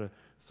 and we've got to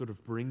sort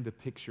of bring the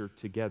picture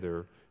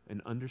together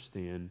and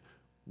understand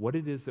what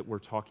it is that we're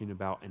talking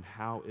about and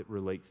how it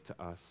relates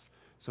to us.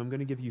 So I'm going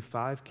to give you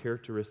 5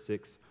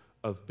 characteristics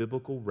of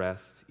biblical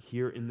rest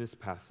here in this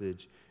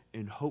passage,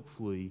 and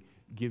hopefully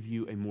give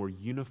you a more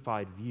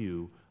unified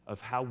view of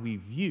how we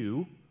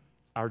view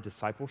our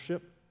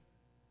discipleship,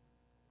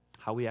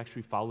 how we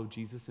actually follow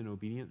Jesus in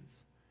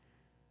obedience,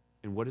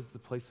 and what is the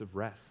place of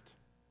rest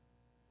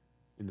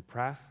in the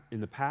past, in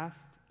the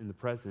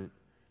present,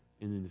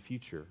 and in the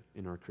future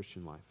in our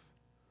Christian life.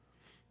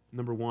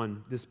 Number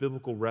 1, this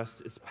biblical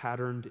rest is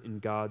patterned in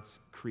God's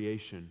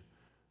creation.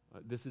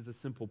 This is a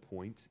simple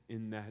point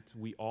in that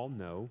we all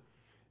know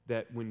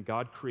that when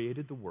God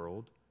created the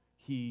world,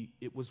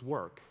 it was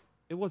work.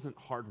 It wasn't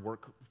hard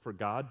work for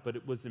God, but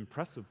it was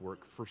impressive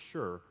work for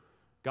sure.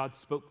 God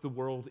spoke the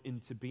world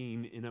into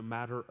being in a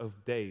matter of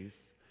days,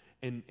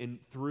 and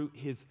through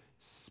his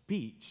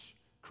speech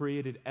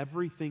created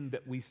everything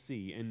that we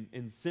see.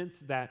 And since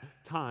that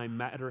time,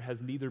 matter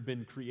has neither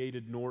been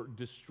created nor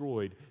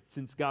destroyed.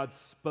 Since God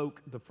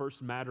spoke the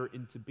first matter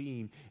into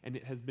being, and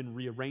it has been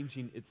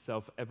rearranging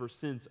itself ever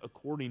since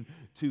according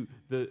to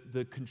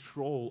the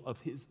control of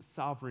his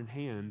sovereign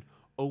hand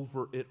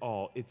over it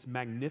all. It's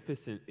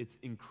magnificent, it's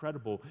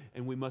incredible,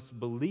 and we must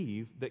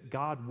believe that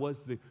God was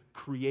the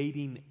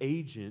creating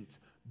agent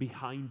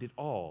behind it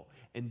all.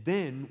 And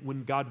then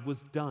when God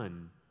was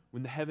done,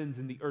 when the heavens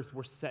and the earth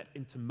were set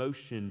into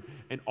motion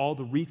and all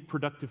the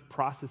reproductive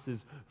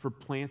processes for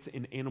plants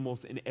and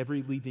animals and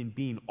every living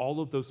being, all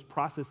of those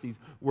processes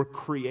were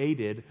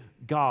created,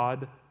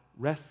 God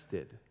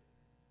rested.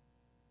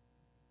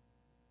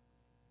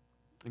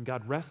 And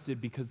God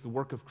rested because the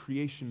work of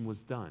creation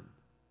was done.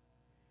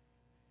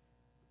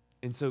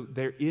 And so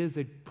there is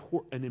an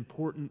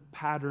important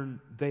pattern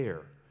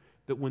there,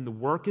 that when the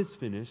work is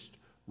finished,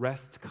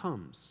 rest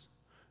comes.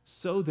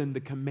 So then the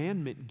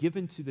commandment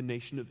given to the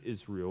nation of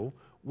Israel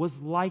was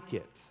like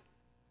it.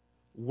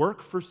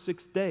 Work for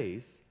 6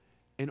 days,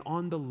 and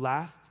on the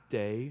last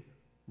day,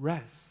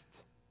 rest.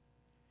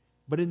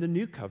 But in the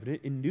new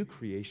covenant, in new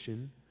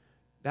creation,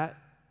 that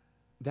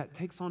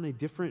takes on a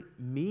different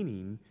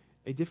meaning,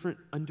 a different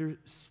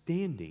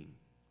understanding.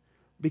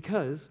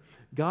 Because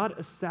God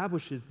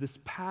establishes this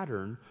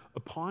pattern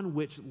upon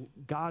which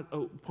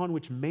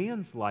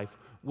man's life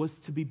was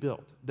to be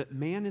built, that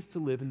man is to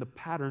live in the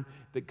pattern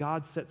that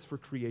God sets for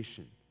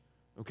creation.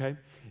 Okay?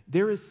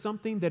 There is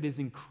something that is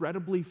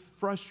incredibly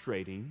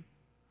frustrating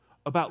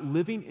about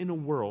living in a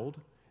world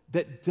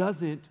that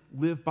doesn't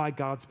live by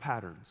God's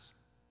patterns.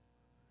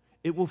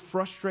 It will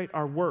frustrate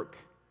our work.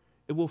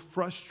 It will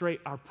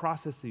frustrate our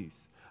processes.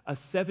 A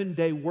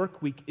 7-day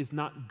work week is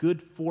not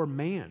good for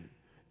man.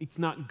 It's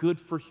not good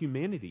for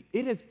humanity.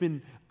 It has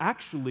been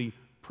actually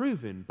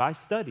proven by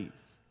studies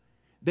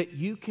that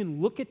you can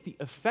look at the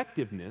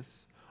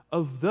effectiveness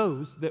of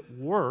those that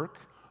work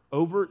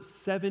over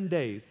 7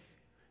 days,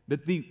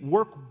 that the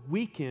work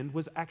weekend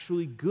was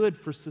actually good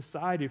for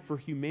society, for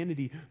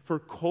humanity, for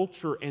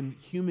culture and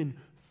human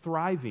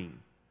thriving,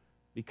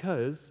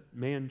 because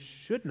man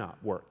should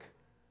not work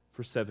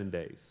for 7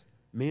 days.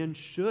 Man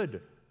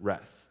should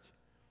rest.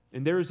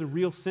 And there is a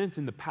real sense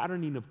in the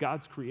patterning of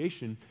God's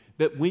creation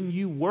that when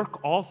you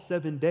work all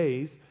 7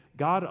 days,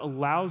 God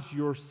allows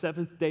your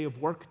 7th day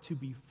of work to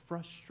be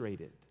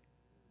frustrated.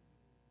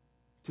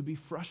 To be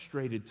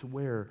frustrated to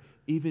where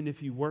even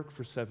if you work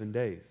for 7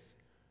 days,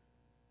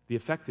 the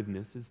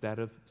effectiveness is that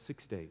of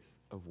 6 days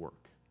of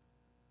work.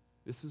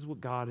 This is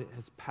what God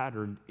has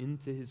patterned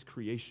into his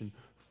creation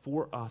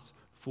for us,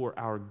 for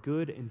our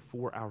good and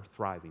for our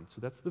thriving.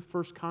 So that's the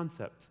first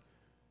concept,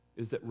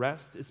 is that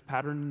rest is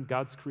patterned in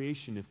God's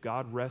creation. If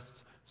God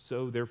rests,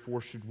 so therefore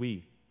should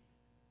we.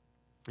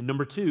 And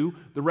number 2,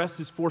 the rest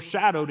is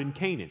foreshadowed in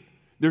Canaan.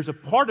 There's a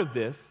part of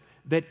this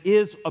that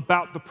is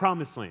about the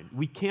promised land.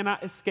 We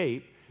cannot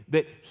escape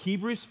that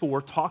Hebrews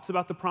 4 talks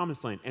about the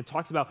promised land and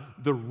talks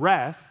about the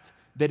rest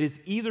that is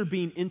either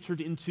being entered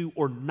into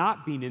or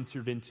not being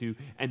entered into,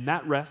 and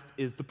that rest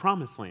is the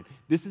promised land.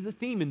 This is a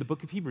theme in the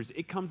book of Hebrews.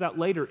 It comes out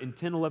later in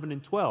 10, 11,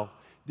 and 12.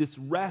 This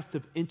rest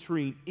of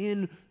entering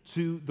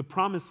into the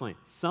promised land.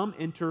 Some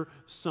enter,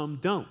 some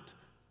don't.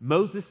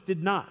 Moses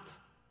did not.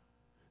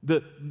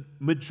 The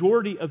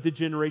majority of the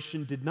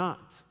generation did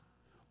not.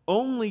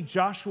 Only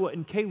Joshua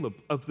and Caleb,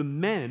 of the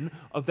men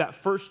of that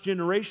first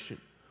generation,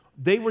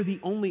 they were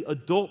the only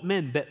adult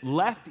men that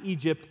left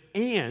Egypt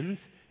and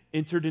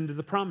entered into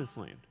the promised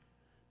land,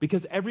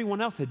 because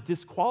everyone else had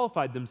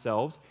disqualified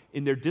themselves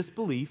in their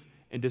disbelief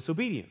and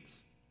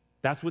disobedience.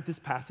 That's what this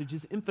passage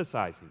is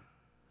emphasizing.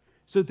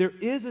 So there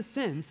is a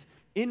sense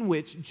in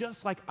which,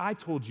 just like I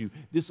told you,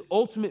 this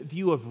ultimate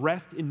view of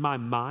rest in my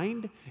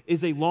mind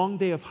is a long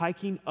day of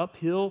hiking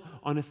uphill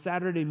on a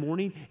Saturday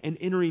morning and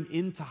entering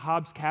into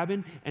Hobbs'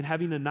 cabin and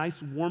having a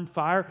nice warm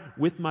fire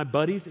with my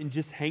buddies and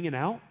just hanging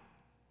out.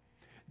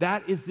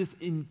 That is this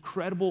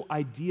incredible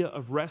idea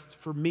of rest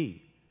for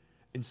me.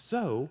 And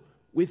so,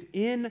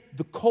 within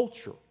the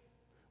culture,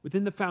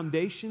 within the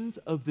foundations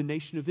of the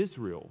nation of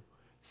Israel,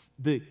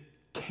 the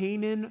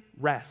Canaan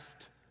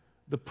rest,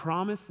 the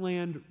promised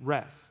land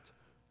rest,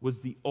 was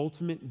the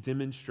ultimate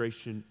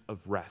demonstration of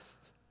rest.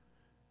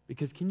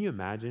 Because can you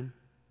imagine?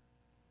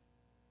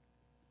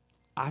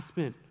 I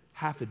spent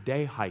half a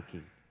day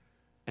hiking,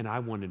 and I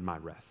wanted my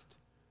rest.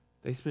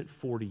 They spent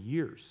 40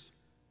 years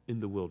in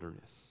the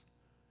wilderness.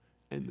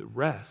 And the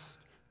rest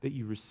that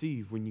you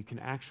receive when you can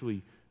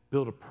actually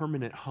build a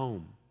permanent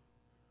home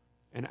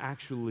and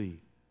actually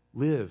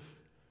live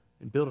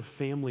and build a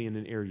family in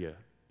an area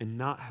and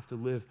not have to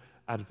live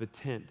out of a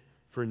tent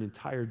for an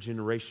entire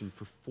generation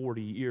for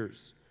 40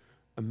 years.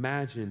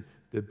 Imagine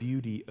the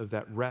beauty of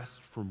that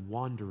rest from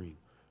wandering,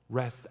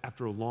 rest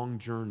after a long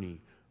journey,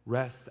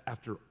 rest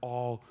after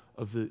all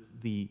of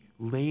the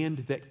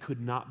land that could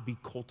not be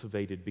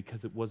cultivated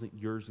because it wasn't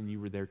yours and you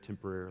were there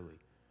temporarily.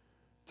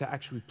 To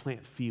actually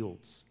plant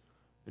fields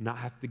and not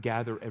have to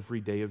gather every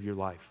day of your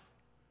life.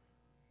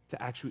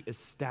 To actually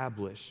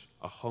establish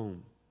a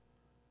home.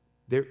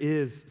 There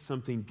is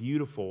something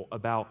beautiful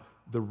about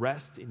the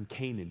rest in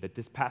Canaan that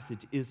this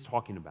passage is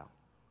talking about.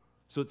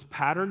 So it's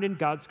patterned in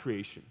God's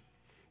creation.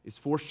 Is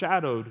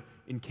foreshadowed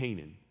in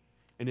Canaan,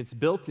 and it's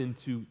built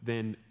into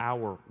then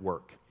our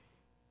work.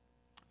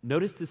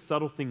 Notice this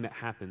subtle thing that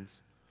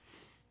happens.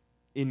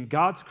 In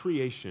God's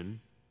creation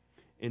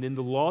and in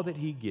the law that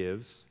he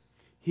gives,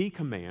 he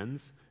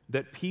commands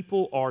that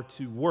people are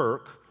to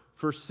work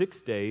for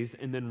 6 days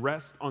and then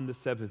rest on the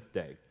seventh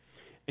day.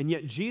 And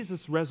yet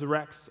Jesus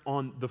resurrects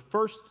on the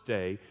first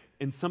day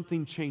and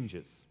something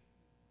changes.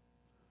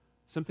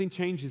 Something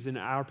changes in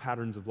our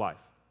patterns of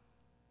life.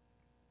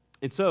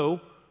 And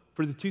so,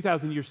 for the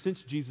 2,000 years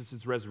since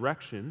Jesus'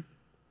 resurrection,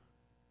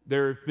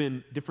 there have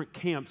been different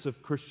camps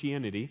of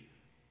Christianity,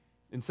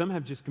 and some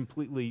have just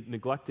completely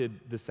neglected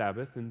the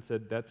Sabbath and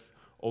said, that's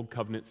old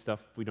covenant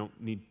stuff, we don't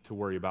need to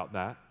worry about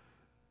that.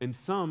 And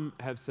some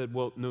have said,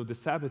 well, no, the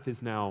Sabbath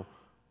is now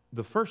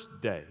the first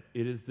day.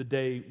 It is the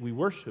day we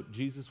worship.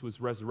 Jesus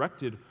was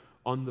resurrected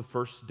on the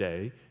first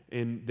day,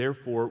 and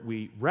therefore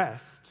we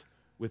rest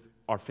with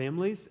our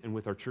families and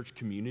with our church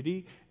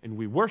community, and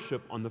we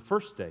worship on the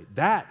first day.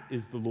 That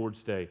is the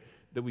Lord's Day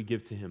that we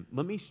give to him.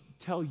 Let me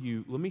show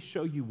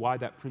you why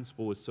that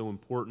principle is so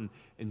important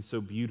and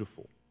so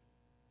beautiful.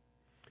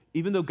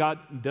 Even though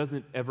God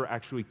doesn't ever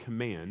actually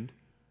command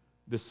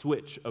the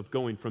switch of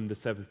going from the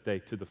seventh day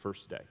to the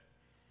first day,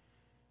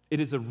 it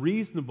is a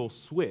reasonable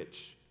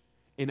switch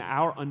in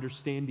our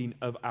understanding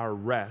of our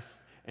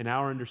rest and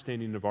our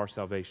understanding of our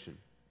salvation.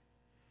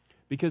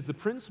 Because the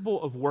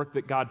principle of work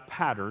that God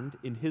patterned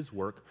in his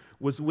work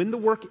was when the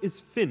work is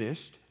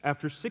finished,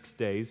 after 6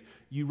 days,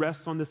 you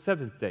rest on the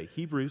seventh day.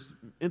 Hebrews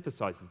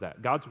emphasizes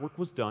that. God's work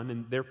was done,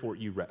 and therefore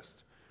you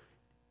rest.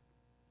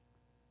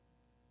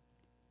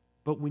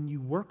 But when you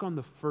work on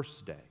the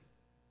first day,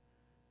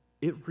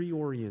 it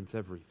reorients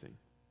everything.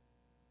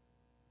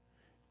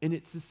 And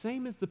it's the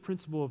same as the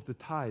principle of the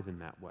tithe in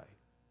that way.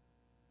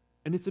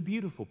 And it's a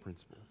beautiful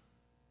principle.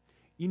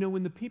 You know,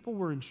 when the people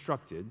were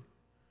instructed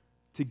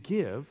to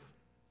give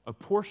a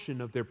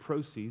portion of their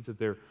proceeds, of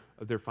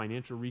their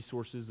financial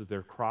resources, of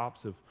their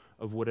crops,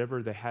 of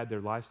whatever they had, their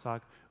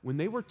livestock, when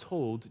they were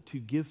told to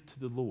give to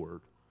the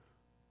Lord,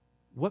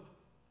 what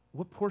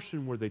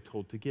portion were they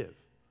told to give?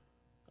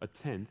 A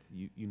tenth,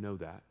 you know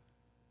that.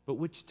 But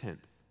which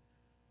tenth?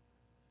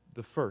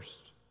 The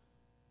first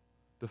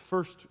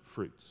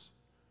fruits.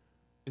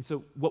 And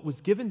so what was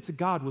given to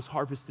God was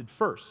harvested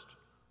first.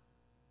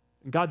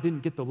 And God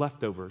didn't get the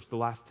leftovers, the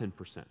last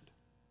 10%.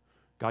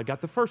 God got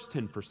the first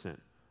 10%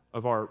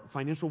 of our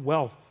financial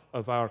wealth,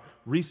 of our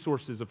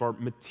resources, of our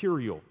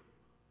material.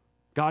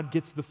 God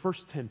gets the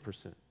first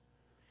 10%.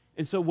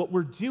 And so what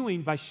we're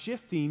doing by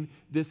shifting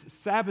this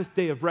Sabbath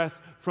day of rest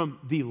from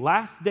the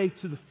last day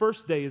to the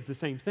first day is the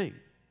same thing.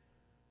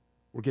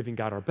 We're giving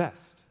God our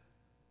best.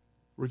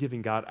 We're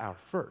giving God our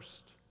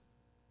first.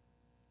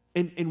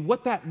 And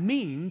what that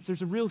means,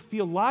 there's a real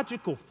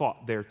theological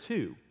thought there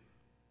too.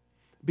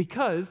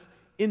 Because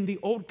in the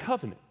Old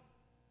Covenant,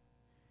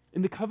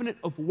 in the covenant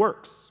of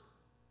works,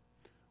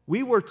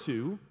 we were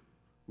to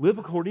live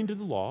according to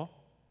the law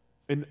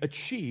and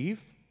achieve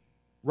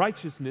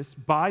righteousness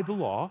by the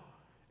law.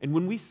 And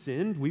when we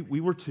sinned, we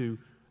were to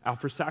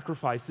offer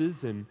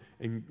sacrifices, and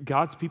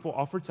God's people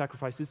offered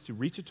sacrifices to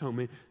reach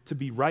atonement, to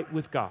be right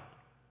with God.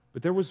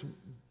 But there was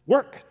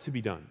work to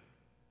be done.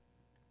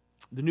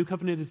 The new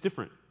covenant is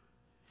different.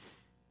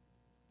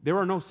 There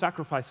are no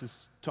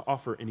sacrifices to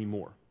offer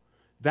anymore.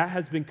 That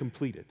has been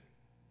completed.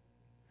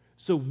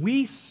 So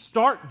we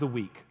start the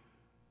week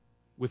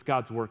with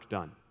God's work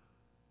done.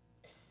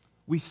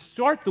 We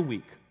start the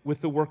week with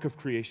the work of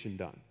creation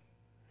done.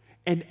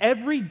 And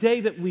every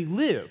day that we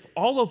live,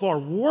 all of our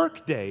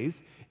work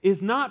days,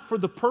 is not for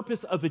the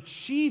purpose of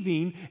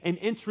achieving and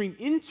entering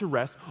into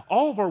rest.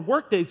 All of our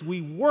work days,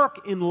 we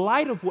work in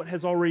light of what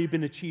has already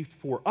been achieved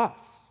for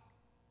us.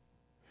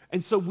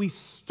 And so we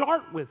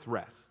start with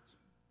rest.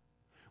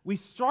 We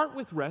start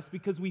with rest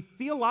because we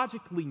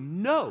theologically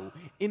know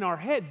in our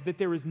heads that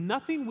there is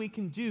nothing we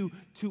can do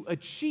to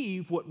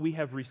achieve what we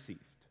have received.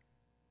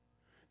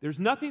 There's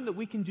nothing that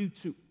we can do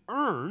to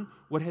earn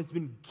what has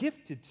been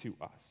gifted to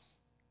us.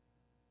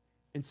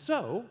 And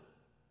so,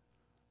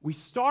 we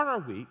start our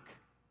week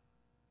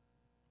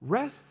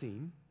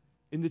resting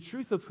in the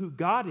truth of who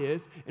God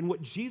is and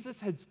what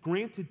Jesus has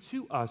granted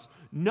to us,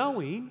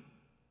 knowing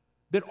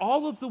that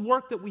all of the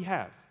work that we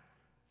have,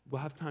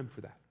 we'll have time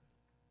for that.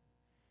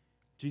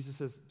 Jesus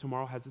says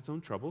tomorrow has its own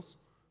troubles.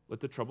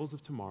 Let the troubles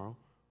of tomorrow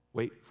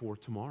wait for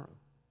tomorrow.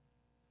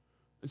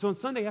 And so on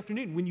Sunday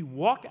afternoon, when you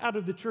walk out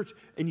of the church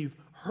and you've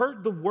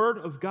heard the word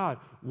of God,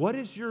 what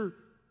is your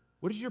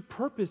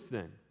purpose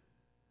then?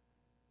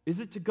 Is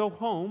it to go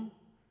home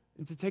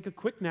and to take a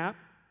quick nap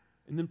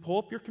and then pull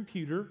up your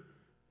computer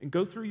and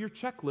go through your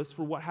checklist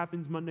for what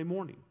happens Monday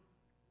morning?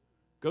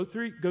 Go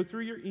through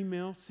your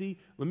email, see,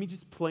 let me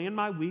just plan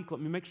my week, let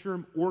me make sure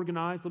I'm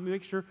organized, let me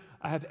make sure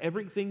I have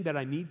everything that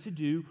I need to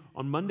do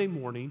on Monday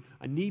morning.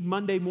 I need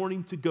Monday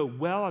morning to go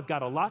well, I've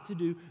got a lot to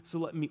do, so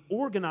let me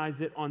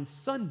organize it on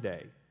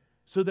Sunday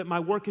so that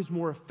my work is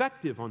more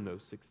effective on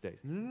those 6 days.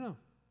 No.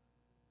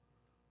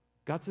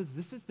 God says,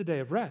 this is the day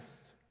of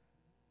rest.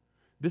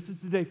 This is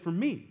the day for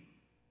me.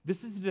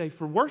 This is the day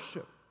for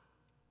worship.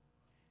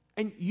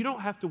 And you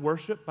don't have to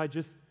worship by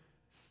just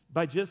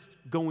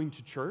going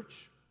to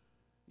church.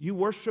 You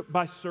worship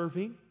by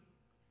serving.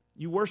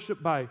 You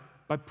worship by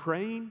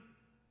praying,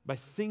 by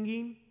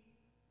singing,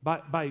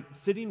 by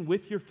sitting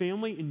with your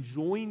family,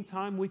 enjoying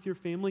time with your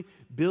family,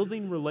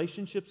 building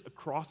relationships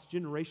across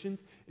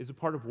generations is a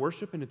part of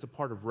worship, and it's a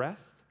part of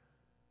rest.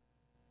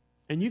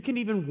 And you can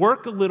even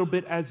work a little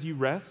bit as you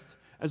rest.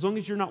 As long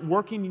as you're not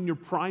working in your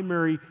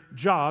primary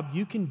job,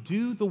 you can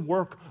do the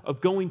work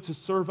of going to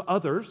serve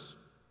others,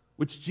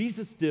 which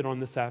Jesus did on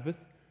the Sabbath.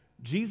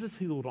 Jesus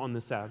healed on the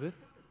Sabbath.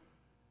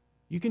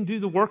 You can do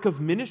the work of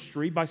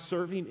ministry by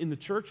serving in the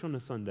church on a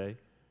Sunday.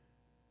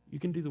 You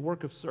can do the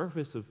work of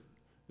service, of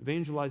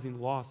evangelizing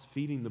the lost,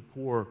 feeding the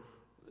poor,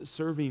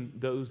 serving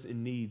those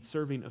in need,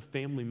 serving a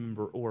family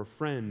member or a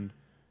friend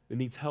that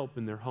needs help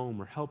in their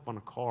home or help on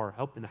a car,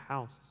 help in a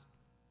house.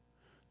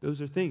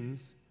 Those are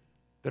things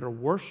that are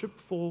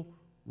worshipful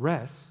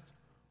rest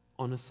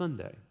on a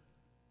Sunday.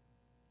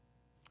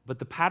 But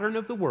the pattern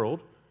of the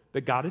world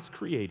that God has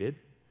created,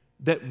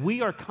 that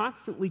we are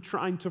constantly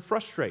trying to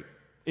frustrate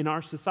in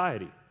our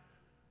society,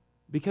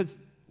 because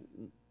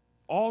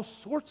all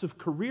sorts of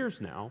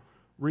careers now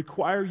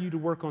require you to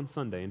work on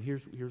Sunday. And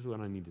here's what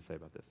I need to say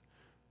about this.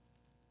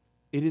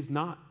 It is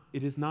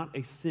not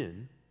a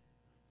sin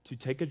to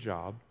take a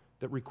job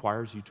that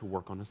requires you to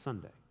work on a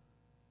Sunday.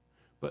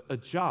 But a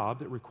job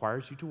that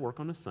requires you to work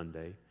on a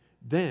Sunday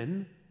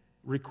then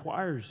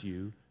requires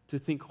you to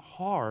think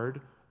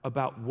hard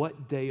about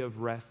what day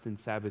of rest and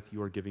Sabbath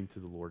you are giving to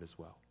the Lord as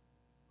well.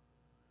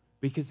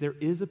 Because there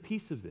is a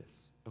piece of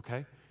this,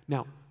 okay?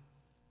 Now,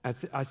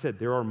 as I said,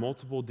 there are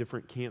multiple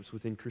different camps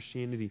within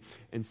Christianity,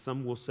 and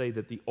some will say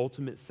that the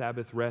ultimate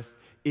Sabbath rest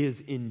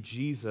is in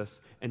Jesus,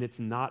 and it's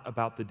not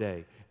about the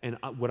day. And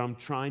what I'm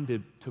trying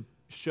to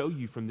show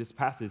you from this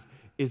passage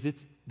is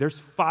there's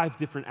 5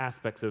 different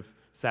aspects of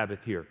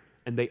Sabbath here,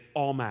 and they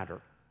all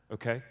matter,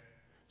 okay?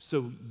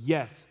 So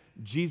yes,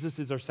 Jesus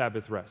is our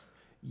Sabbath rest.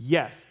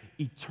 Yes,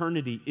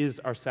 eternity is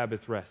our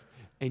Sabbath rest.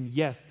 And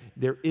yes,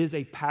 there is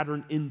a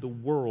pattern in the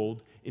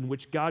world in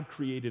which God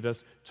created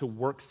us to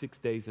work 6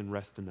 days and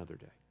rest another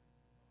day.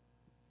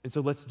 And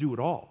so let's do it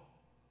all.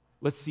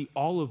 Let's see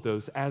all of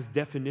those as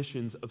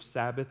definitions of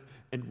Sabbath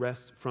and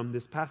rest from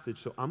this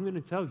passage. So I'm going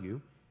to tell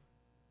you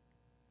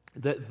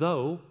that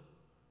though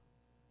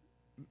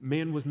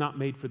man was not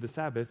made for the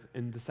Sabbath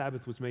and the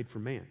Sabbath was made for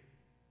man,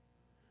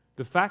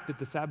 the fact that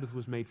the Sabbath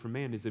was made for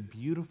man is a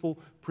beautiful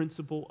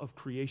principle of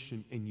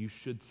creation, and you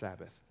should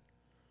Sabbath.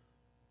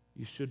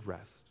 You should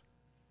rest.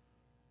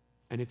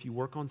 And if you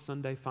work on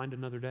Sunday, find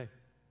another day.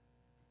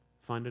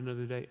 Find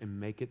another day and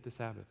make it the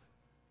Sabbath.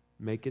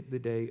 Make it the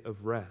day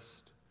of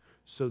rest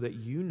so that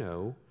you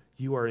know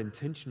you are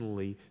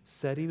intentionally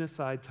setting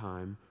aside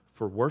time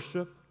for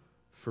worship,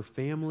 for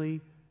family,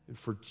 and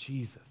for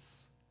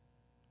Jesus.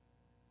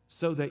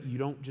 So that you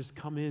don't just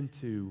come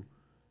into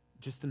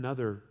just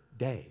another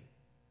day.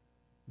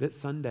 That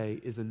Sunday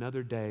is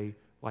another day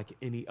like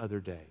any other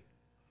day.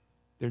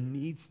 There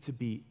needs to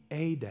be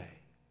a day.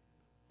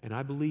 And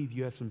I believe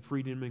you have some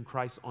freedom in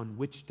Christ on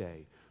which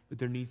day, but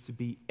there needs to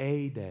be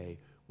a day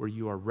where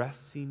you are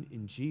resting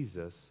in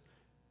Jesus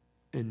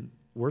and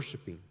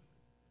worshiping,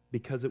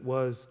 because it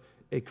was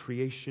a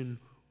creation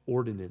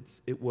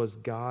ordinance. It was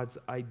God's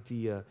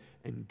idea,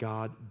 and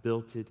God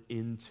built it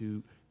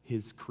into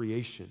his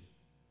creation.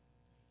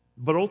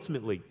 But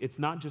ultimately, it's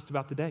not just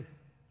about the day.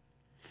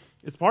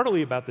 It's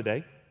partly about the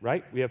day.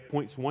 right? We have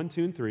points 1,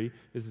 2, and 3.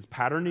 This is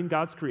patterned in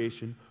God's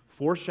creation,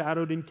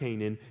 foreshadowed in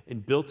Canaan,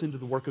 and built into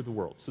the work of the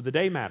world. So the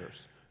day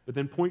matters. But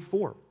then point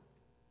 4,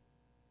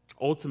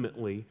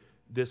 ultimately,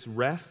 this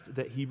rest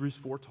that Hebrews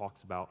 4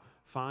 talks about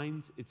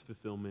finds its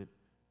fulfillment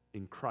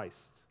in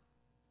Christ.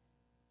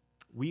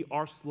 We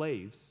are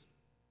slaves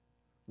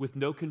with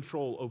no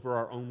control over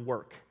our own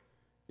work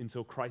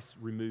until Christ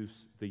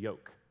removes the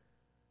yoke.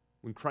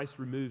 When Christ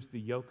removes the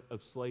yoke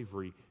of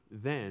slavery,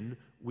 then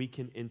we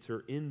can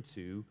enter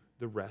into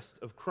the rest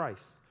of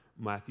Christ.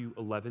 Matthew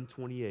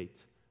 11:28,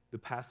 the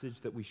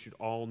passage that we should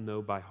all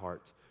know by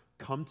heart.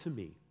 Come to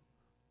me,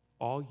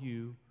 all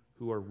you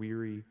who are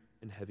weary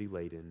and heavy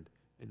laden,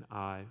 and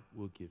I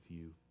will give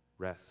you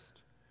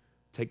rest.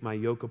 Take my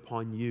yoke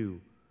upon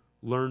you.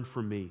 Learn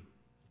from me.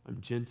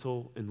 I'm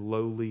gentle and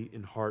lowly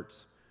in heart,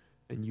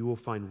 and you will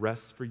find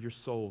rest for your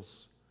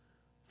souls.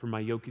 For my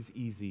yoke is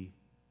easy,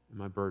 and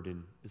my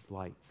burden is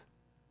light.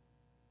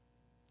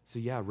 So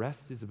yeah,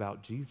 rest is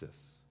about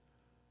Jesus.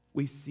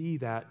 We see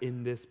that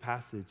in this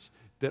passage,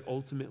 that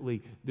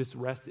ultimately this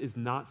rest is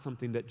not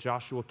something that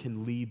Joshua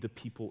can lead the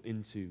people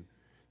into.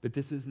 That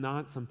this is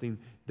not something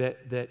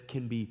that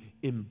can be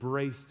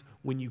embraced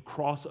when you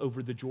cross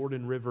over the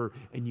Jordan River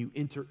and you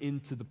enter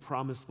into the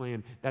promised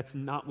land. That's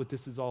not what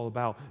this is all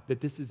about. That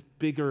this is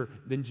bigger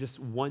than just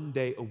one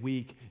day a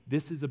week.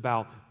 This is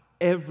about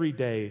every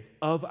day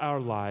of our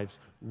lives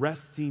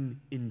resting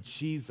in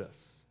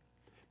Jesus.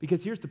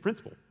 Because here's the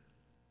principle.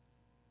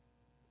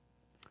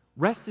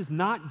 Rest is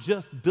not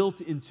just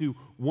built into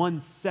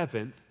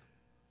 1/7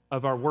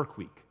 of our work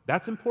week.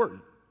 That's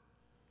important.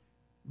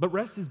 But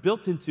rest is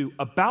built into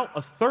about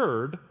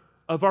 1/3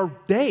 of our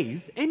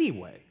days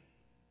anyway.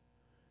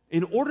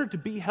 In order to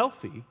be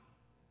healthy,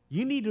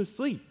 you need to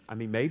sleep. I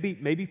mean,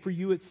 maybe for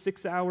you it's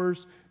 6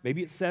 hours,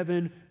 maybe it's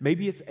 7,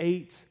 maybe it's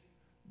 8.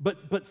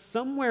 But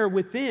somewhere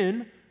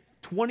within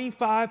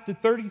 25 to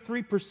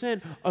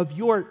 33% of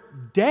your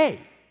day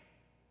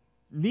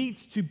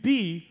needs to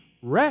be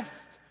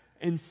rest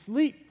and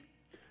sleep.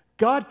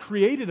 God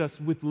created us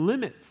with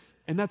limits,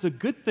 and that's a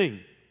good thing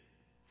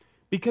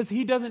because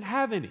He doesn't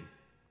have any.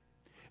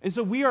 And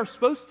so we are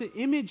supposed to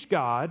image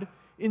God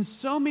in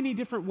so many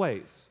different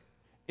ways.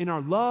 In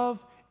our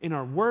love, in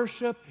our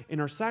worship, in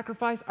our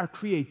sacrifice, our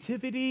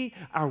creativity,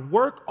 our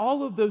work,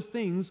 all of those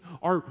things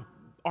are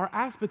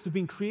aspects of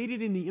being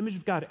created in the image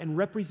of God and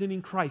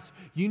representing Christ.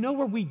 You know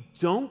where we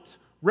don't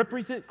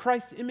represent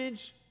Christ's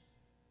image?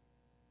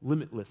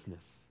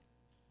 Limitlessness.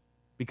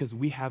 Because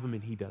we have Him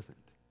and He doesn't.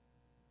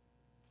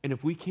 And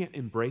if we can't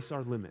embrace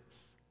our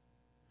limits,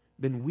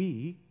 then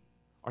we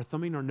are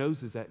thumbing our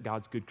noses at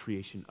God's good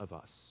creation of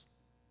us.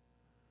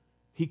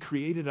 He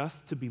created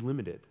us to be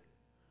limited,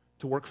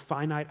 to work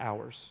finite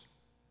hours,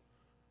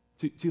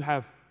 to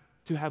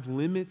have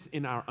limits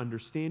in our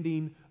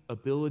understanding,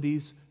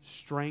 abilities,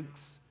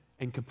 strengths,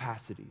 and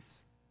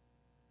capacities.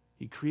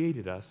 He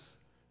created us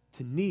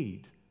to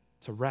need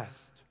to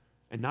rest,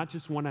 and not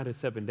just 1 out of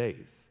 7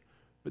 days,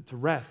 but to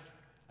rest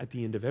at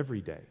the end of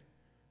every day.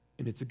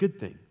 And it's a good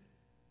thing.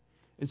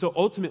 And so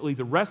ultimately,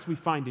 the rest we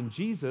find in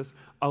Jesus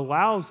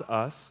allows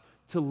us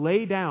to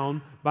lay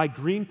down by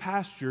green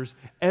pastures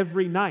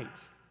every night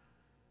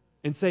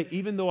and say,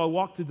 even though I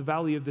walk through the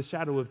valley of the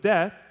shadow of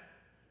death,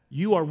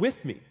 you are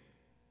with me.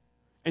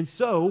 And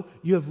so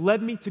you have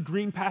led me to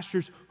green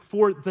pastures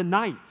for the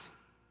night.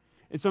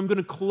 And so I'm going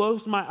to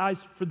close my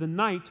eyes for the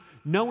night,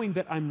 knowing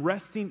that I'm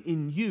resting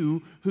in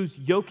you, whose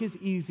yoke is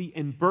easy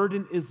and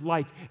burden is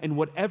light. And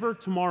whatever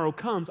tomorrow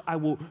comes, I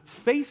will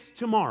face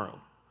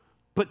tomorrow.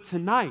 But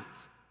tonight,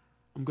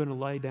 I'm going to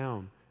lie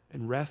down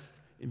and rest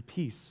in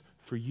peace,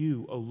 for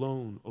you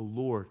alone, O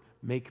Lord,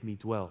 make me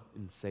dwell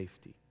in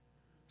safety.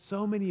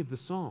 So many of the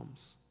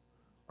Psalms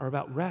are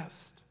about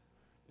rest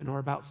and are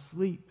about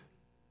sleep.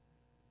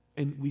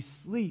 And we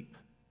sleep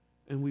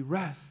and we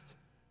rest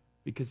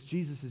because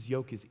Jesus'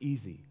 yoke is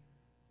easy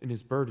and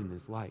His burden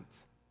is light.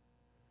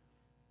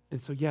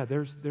 And so, yeah,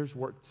 there's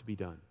work to be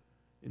done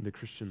in the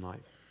Christian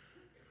life.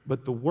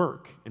 But the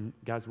work, and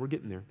guys, we're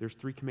getting there. There's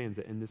 3 commands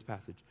that end this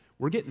passage.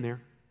 We're getting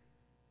there.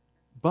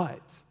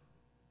 But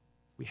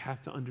we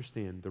have to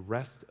understand the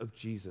rest of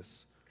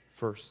Jesus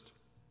first.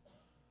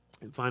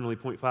 And finally,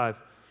 point 5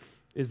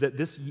 is that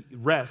this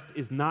rest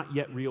is not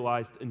yet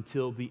realized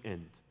until the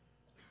end.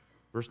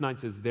 Verse 9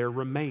 says, there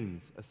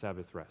remains a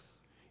Sabbath rest.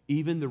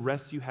 Even the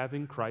rest you have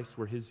in Christ,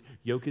 where His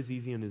yoke is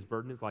easy and His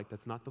burden is light,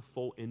 that's not the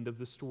full end of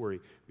the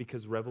story,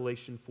 because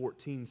Revelation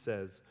 14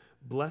 says,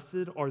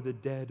 blessed are the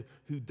dead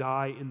who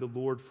die in the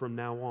Lord from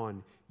now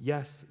on.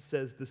 Yes,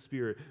 says the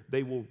Spirit,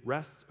 they will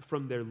rest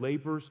from their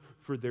labors,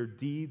 for their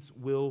deeds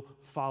will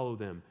follow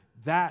them.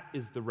 That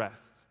is the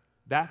rest.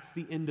 That's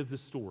the end of the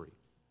story.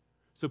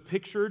 So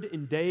pictured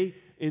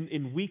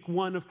in week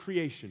 1 of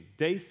creation,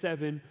 day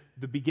 7,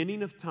 the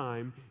beginning of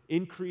time,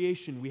 in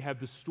creation, we have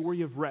the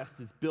story of rest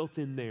is built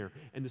in there.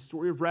 And the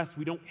story of rest,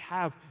 we don't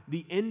have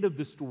the end of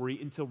the story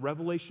until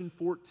Revelation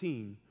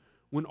 14,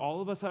 when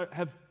all of us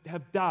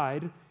have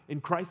died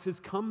and Christ has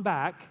come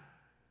back.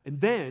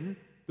 And then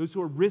those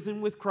who are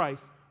risen with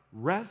Christ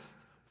rest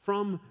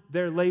from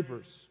their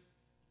labors.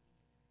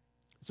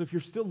 So if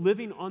you're still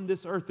living on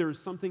this earth, there is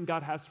something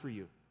God has for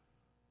you.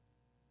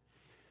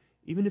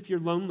 Even if you're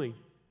lonely,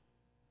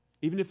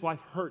 even if life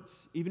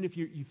hurts, even if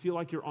you feel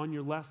like you're on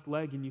your last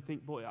leg and you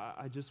think, boy,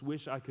 I just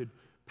wish I could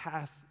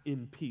pass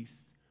in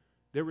peace,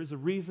 there is a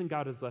reason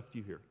God has left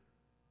you here.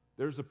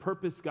 There's a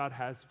purpose God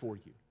has for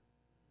you.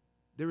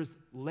 There is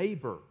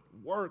labor,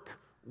 work,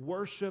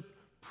 worship,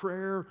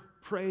 prayer,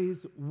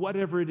 praise,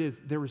 whatever it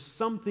is. There is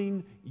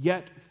something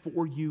yet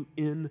for you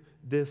in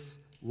this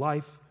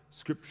life.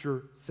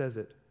 Scripture says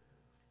it.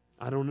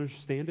 I don't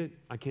understand it.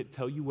 I can't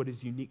tell you what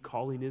His unique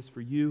calling is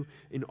for you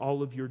in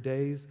all of your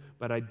days,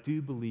 but I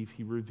do believe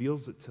He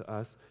reveals it to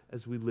us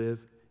as we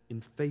live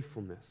in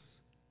faithfulness.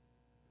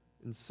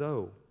 And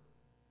so,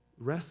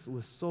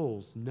 restless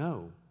souls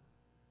know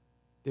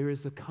there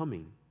is a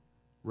coming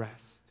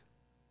rest.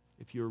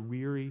 If you're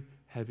weary,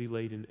 heavy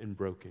laden, and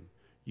broken,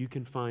 you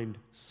can find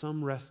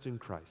some rest in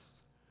Christ.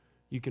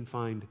 You can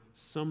find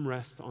some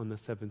rest on the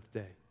seventh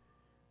day,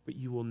 but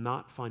you will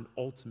not find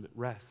ultimate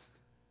rest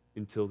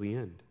until the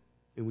end.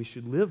 And we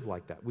should live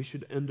like that. We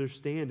should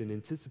understand and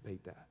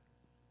anticipate that.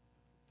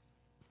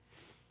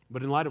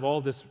 But in light of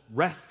all this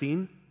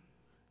resting,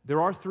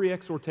 there are 3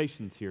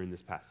 exhortations here in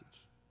this passage.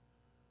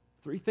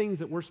 3 things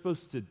that we're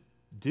supposed to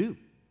do.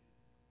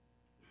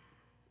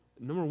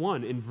 Number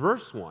 1, in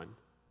verse 1, it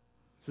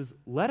says,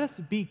 let us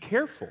be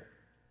careful,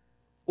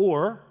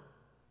 or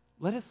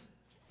let us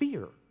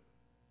fear.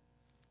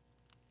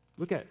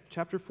 Look at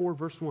chapter 4,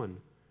 verse 1.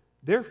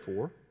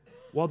 Therefore,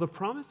 while the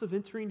promise of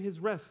entering His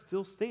rest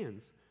still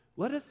stands,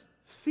 let us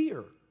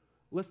fear,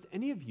 lest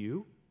any of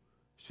you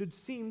should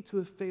seem to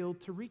have failed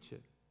to reach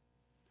it.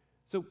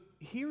 So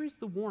here is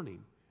the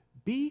warning.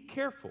 Be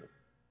careful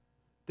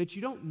that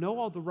you don't know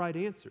all the right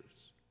answers.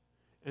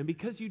 And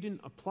because you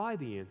didn't apply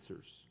the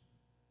answers,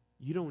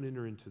 you don't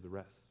enter into the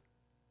rest.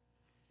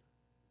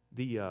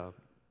 The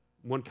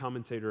one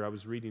commentator I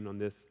was reading on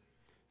this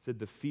said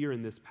the fear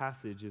in this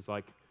passage is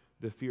like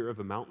the fear of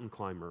a mountain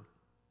climber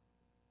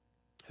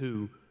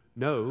who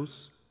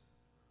knows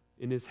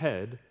in his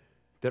head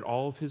that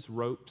all of his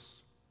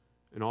ropes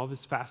and all of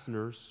his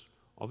fasteners,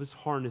 all of his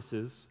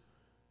harnesses,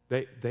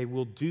 they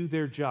will do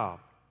their job.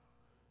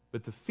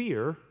 But the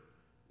fear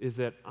is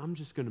that I'm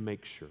just going to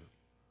make sure.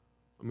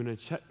 I'm going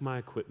to check my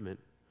equipment.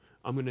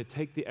 I'm going to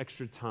take the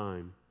extra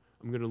time.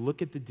 I'm going to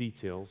look at the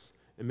details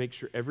and make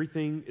sure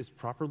everything is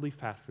properly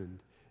fastened.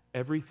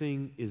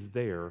 Everything is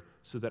there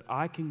so that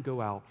I can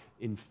go out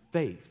in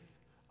faith.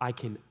 I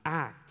can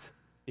act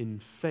in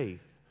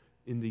faith,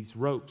 and these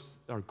ropes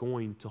are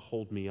going to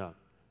hold me up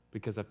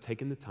because I've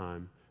taken the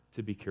time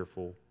to be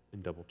careful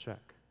and double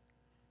check.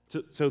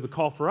 So the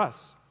call for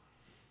us,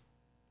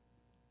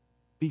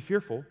 be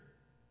fearful,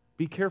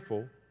 be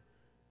careful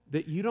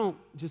that you don't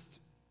just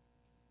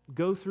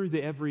go through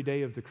the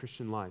everyday of the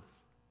Christian life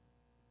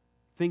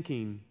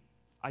thinking,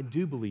 I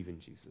do believe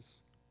in Jesus.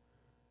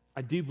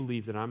 I do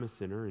believe that I'm a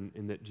sinner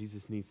and that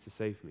Jesus needs to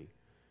save me.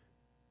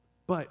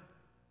 But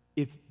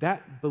if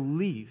that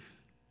belief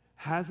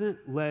hasn't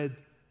led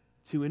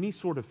to any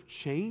sort of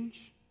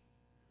change,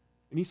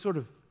 any sort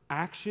of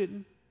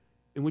action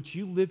in which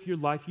you live your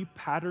life, you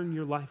pattern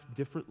your life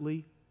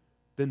differently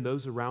than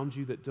those around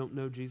you that don't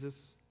know Jesus,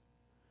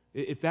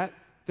 if that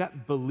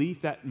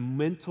belief, that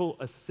mental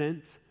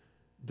assent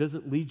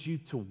doesn't lead you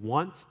to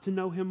want to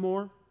know Him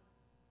more,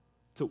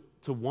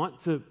 to want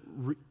to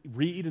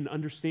read and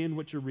understand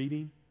what you're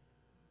reading,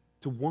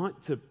 to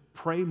want to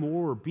pray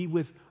more or be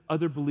with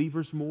other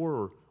believers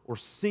more or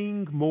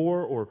sing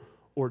more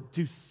or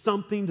do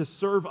something to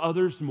serve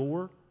others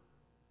more,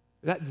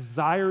 that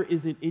desire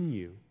isn't in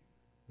you,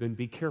 then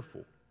be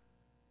careful.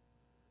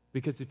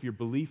 Because if your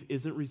belief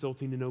isn't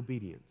resulting in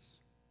obedience,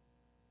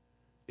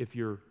 if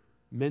your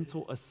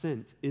mental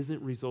assent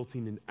isn't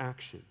resulting in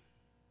action,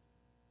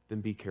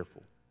 then be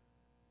careful,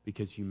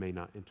 because you may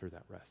not enter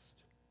that rest.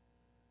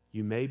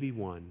 You may be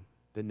one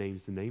that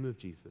names the name of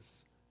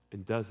Jesus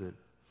and doesn't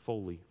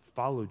fully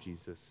follow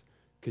Jesus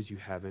because you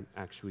haven't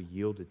actually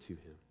yielded to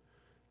Him.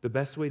 The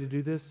best way to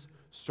do this,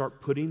 start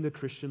putting the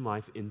Christian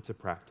life into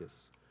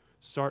practice.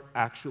 Start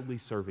actually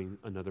serving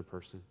another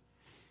person.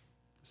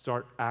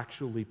 Start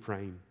actually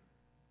praying.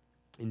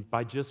 And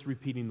by just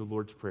repeating the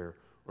Lord's Prayer,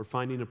 or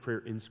finding a prayer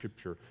in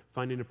Scripture,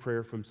 finding a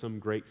prayer from some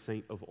great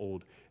saint of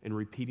old, and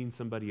repeating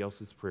somebody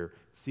else's prayer,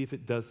 see if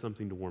it does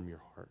something to warm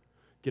your heart.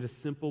 Get a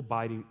simple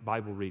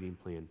Bible reading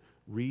plan.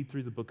 Read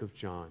through the book of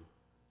John.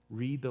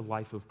 Read the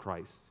life of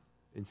Christ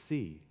and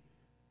see,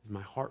 is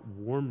my heart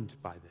warmed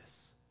by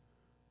this?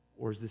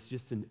 Or is this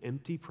just an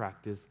empty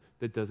practice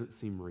that doesn't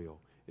seem real?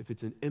 If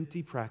it's an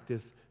empty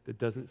practice that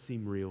doesn't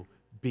seem real,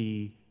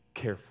 be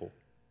careful.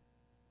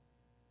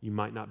 You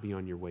might not be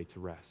on your way to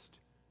rest.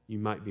 You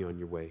might be on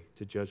your way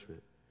to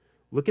judgment.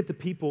 Look at the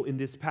people in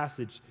this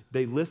passage.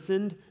 They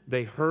listened,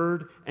 they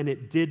heard, and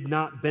it did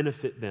not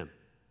benefit them.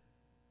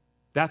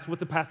 That's what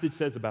the passage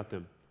says about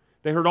them.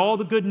 They heard all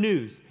the good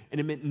news, and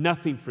it meant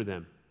nothing for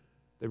them.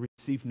 They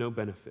received no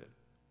benefit.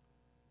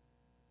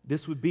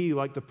 This would be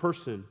like the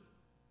person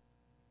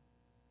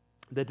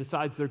that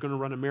decides they're going to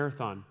run a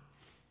marathon.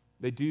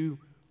 They do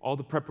all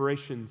the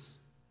preparations.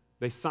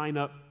 They sign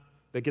up,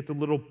 they get the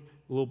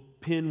little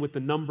pin with the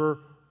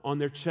number on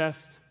their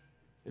chest,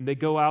 and they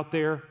go out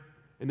there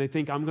and they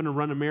think, I'm going to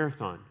run a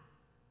marathon.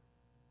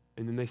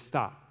 And then they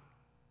stop,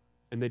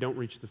 and they don't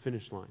reach the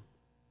finish line.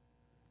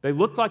 They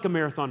looked like a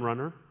marathon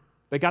runner.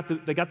 They got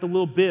the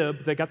little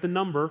bib, they got the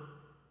number.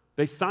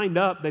 They signed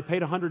up, they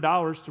paid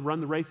 $100 to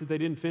run the race that they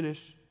didn't finish.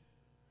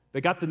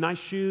 They got the nice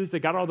shoes, they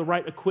got all the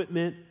right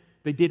equipment.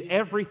 They did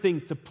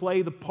everything to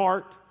play the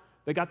part.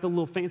 They got the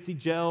little fancy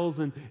gels,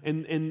 and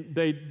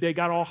they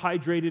got all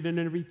hydrated and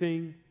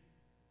everything.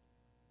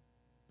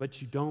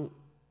 But you don't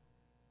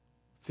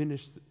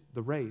finish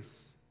the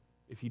race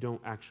if you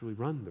don't actually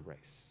run the race.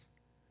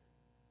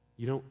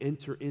 You don't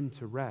enter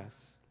into rest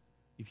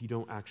if you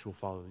don't actually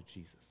follow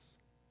Jesus.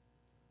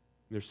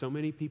 And there's so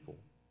many people,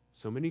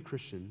 so many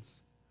Christians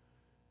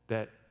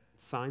that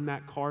sign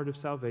that card of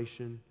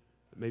salvation,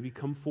 that maybe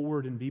come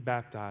forward and be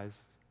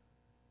baptized,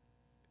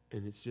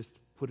 and it's just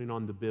putting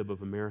on the bib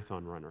of a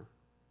marathon runner,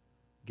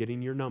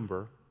 getting your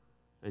number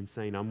and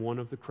saying, I'm one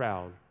of the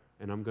crowd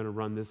and I'm going to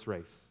run this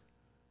race.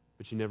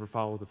 But you never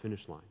follow the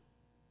finish line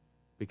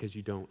because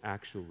you don't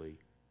actually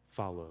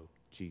follow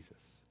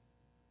Jesus.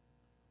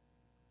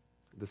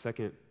 The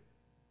second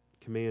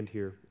command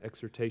here,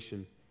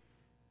 exhortation.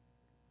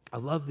 I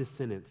love this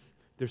sentence.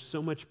 There's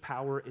so much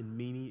power and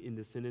meaning in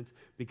this sentence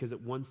because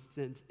in one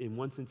sense,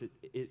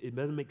 it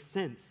doesn't make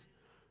sense.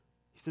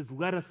 He says,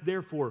 let us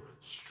therefore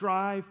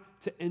strive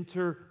to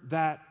enter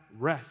that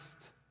rest.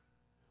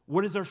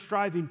 What is our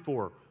striving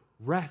for?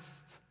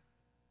 Rest.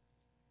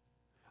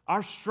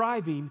 Our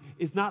striving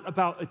is not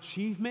about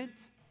achievement.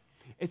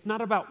 It's not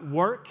about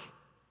work.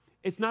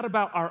 It's not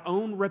about our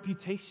own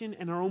reputation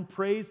and our own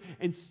praise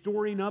and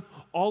storing up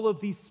all of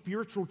these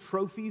spiritual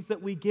trophies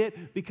that we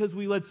get because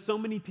we led so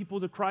many people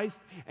to Christ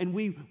and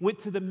we went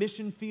to the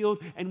mission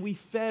field and we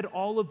fed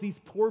all of these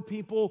poor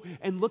people,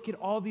 and look at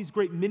all these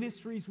great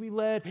ministries we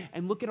led,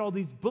 and look at all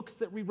these books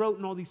that we wrote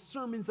and all these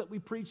sermons that we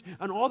preached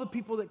and all the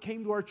people that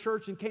came to our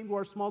church and came to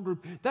our small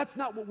group. That's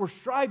not what we're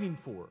striving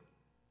for.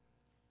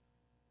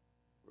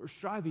 We're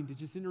striving to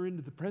just enter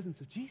into the presence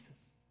of Jesus.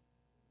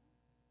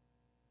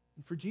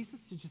 And for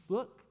Jesus to just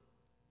look,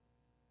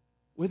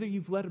 whether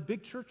you've led a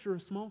big church or a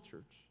small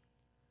church,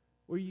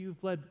 where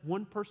you've led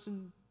one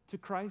person to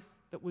Christ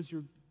that was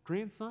your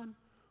grandson,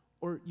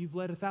 or you've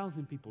led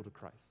 1,000 people to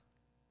Christ,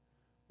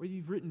 whether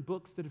you've written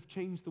books that have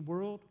changed the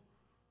world,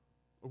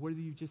 or whether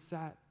you've just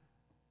sat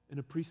in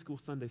a preschool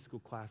Sunday school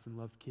class and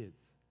loved kids,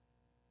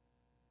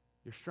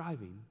 your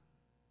striving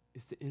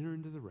is to enter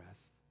into the rest,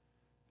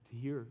 to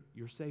hear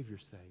your Savior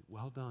say,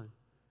 well done,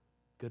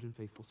 good and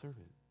faithful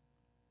servant.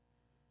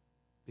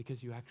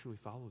 Because you actually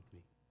followed me.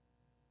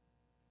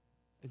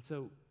 And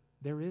so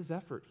there is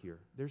effort here.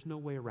 There's no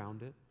way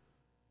around it.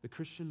 The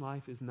Christian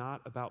life is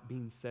not about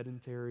being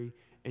sedentary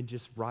and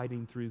just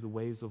riding through the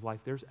waves of life.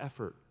 There's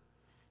effort.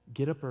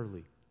 Get up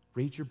early,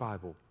 read your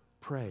Bible,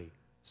 pray,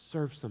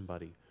 serve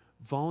somebody,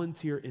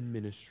 volunteer in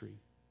ministry,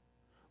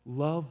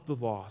 love the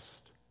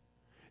lost,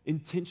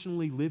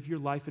 intentionally live your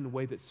life in a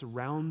way that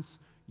surrounds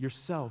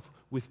yourself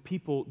with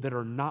people that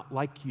are not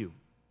like you,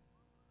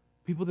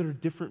 people that are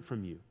different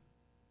from you.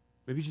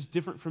 Maybe just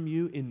different from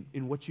you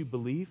in what you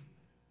believe,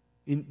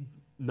 in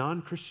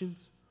non-Christians,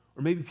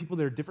 or maybe people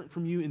that are different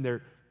from you in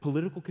their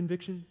political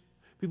convictions,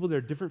 people that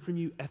are different from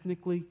you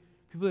ethnically,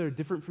 people that are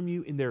different from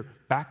you in their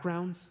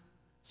backgrounds.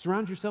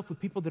 Surround yourself with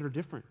people that are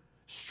different.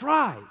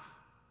 Strive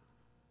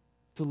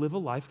to live a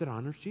life that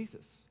honors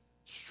Jesus.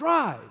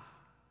 Strive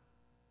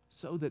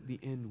so that the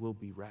end will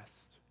be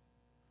rest.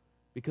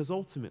 Because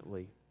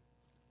ultimately,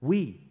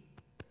 we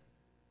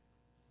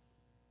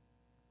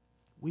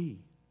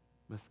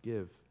must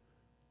give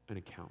an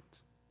account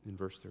in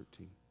verse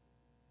 13.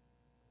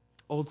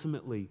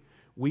 Ultimately,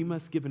 we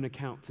must give an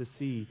account to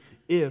see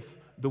if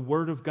the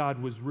Word of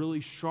God was really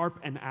sharp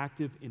and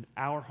active in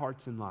our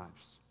hearts and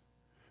lives.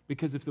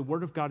 Because if the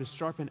Word of God is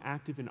sharp and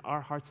active in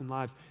our hearts and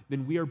lives,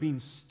 then we are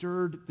being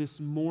stirred this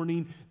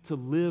morning to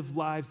live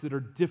lives that are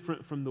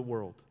different from the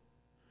world,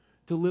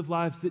 to live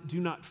lives that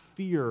do not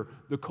fear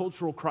the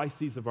cultural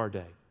crises of our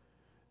day,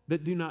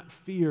 that do not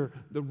fear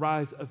the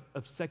rise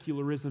of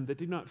secularism, that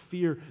do not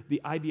fear the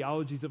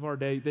ideologies of our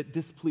day that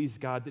displease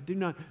God, that do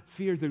not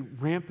fear the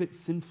rampant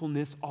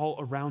sinfulness all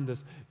around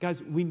us.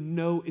 Guys, we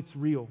know it's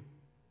real.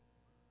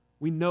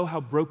 We know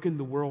how broken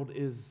the world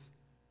is.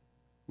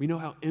 We know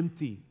how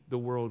empty the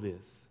world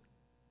is.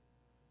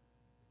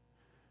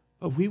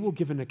 But we will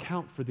give an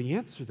account for the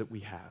answer that we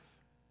have,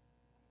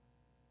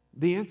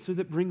 the answer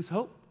that brings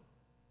hope,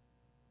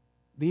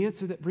 the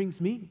answer that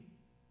brings meaning.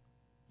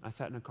 I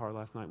sat in a car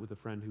last night with a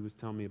friend who was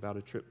telling me about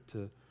a trip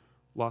to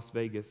Las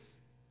Vegas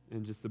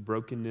and just the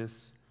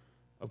brokenness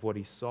of what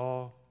he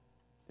saw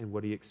and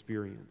what he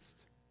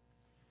experienced.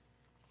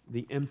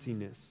 The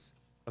emptiness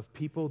of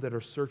people that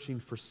are searching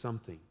for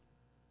something,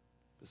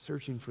 but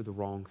searching for the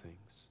wrong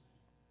things.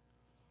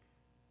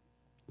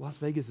 Las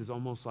Vegas is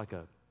almost like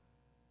a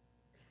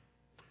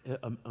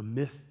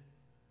myth.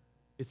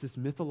 It's this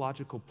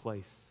mythological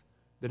place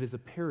that is a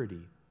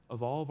parody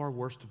of all of our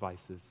worst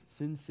vices,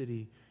 Sin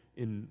City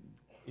in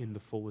the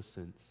fullest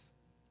sense.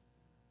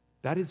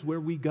 That is where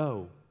we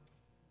go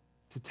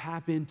to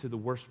tap into the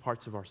worst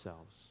parts of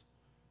ourselves.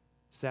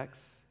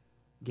 Sex,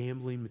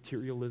 gambling,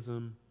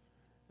 materialism,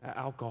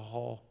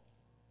 alcohol,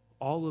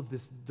 all of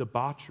this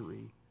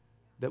debauchery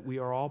that we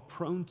are all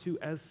prone to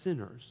as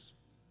sinners.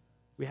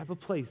 We have a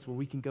place where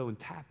we can go and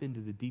tap into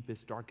the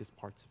deepest, darkest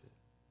parts of it.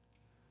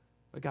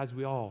 But guys,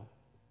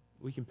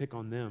 we can pick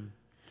on them.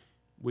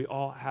 We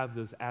all have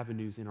those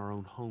avenues in our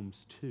own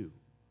homes too,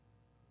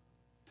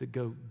 to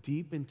go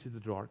deep into the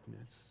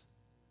darkness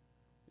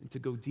and to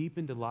go deep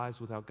into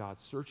lives without God,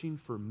 searching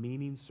for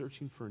meaning,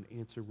 searching for an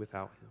answer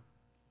without Him.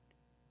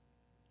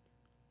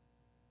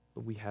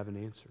 But we have an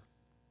answer,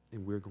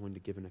 and we're going to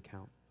give an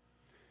account.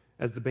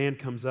 As the band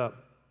comes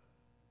up,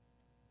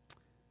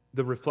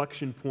 the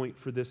reflection point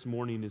for this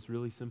morning is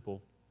really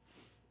simple.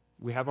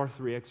 We have our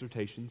 3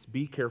 exhortations: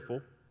 be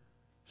careful,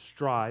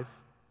 strive,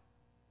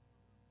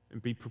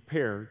 and be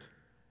prepared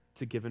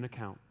to give an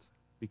account.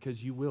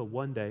 Because you will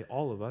one day,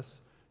 all of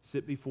us,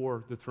 sit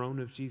before the throne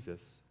of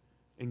Jesus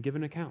and give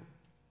an account.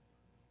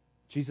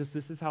 Jesus,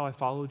 this is how I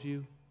followed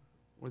you,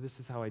 or this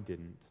is how I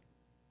didn't.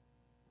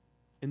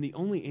 And the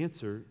only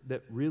answer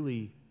that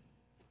really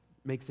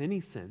makes any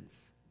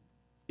sense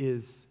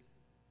is,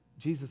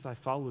 Jesus, I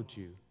followed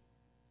you,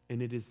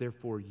 and it is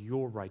therefore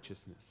your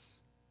righteousness.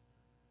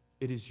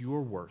 It is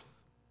your worth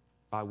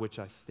by which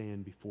I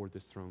stand before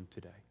this throne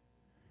today.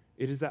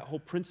 It is that whole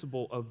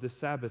principle of the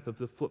Sabbath, of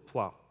the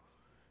flip-flop.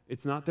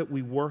 It's not that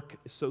we work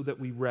so that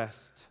we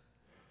rest.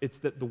 It's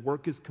that the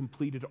work is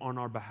completed on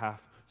our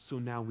behalf, so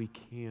now we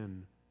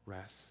can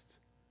rest.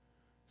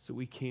 So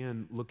we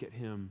can look at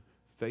Him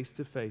face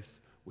to face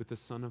with the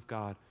Son of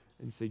God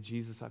and say,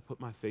 Jesus, I put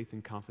my faith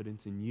and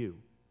confidence in you.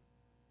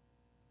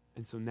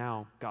 And so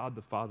now, God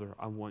the Father,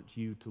 I want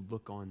you to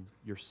look on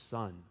your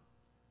Son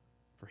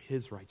for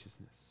His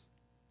righteousness.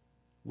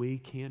 We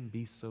can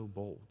be so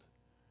bold,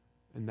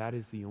 and that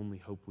is the only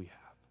hope we have.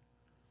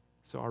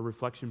 So our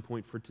reflection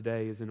point for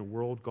today is, in a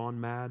world gone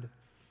mad,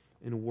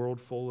 in a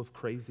world full of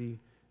crazy,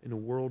 in a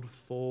world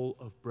full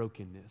of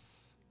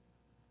brokenness,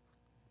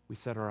 we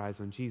set our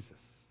eyes on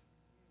Jesus,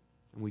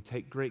 and we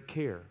take great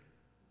care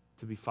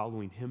to be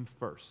following Him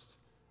first,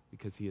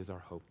 because He is our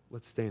hope.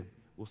 Let's stand.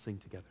 We'll sing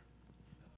together.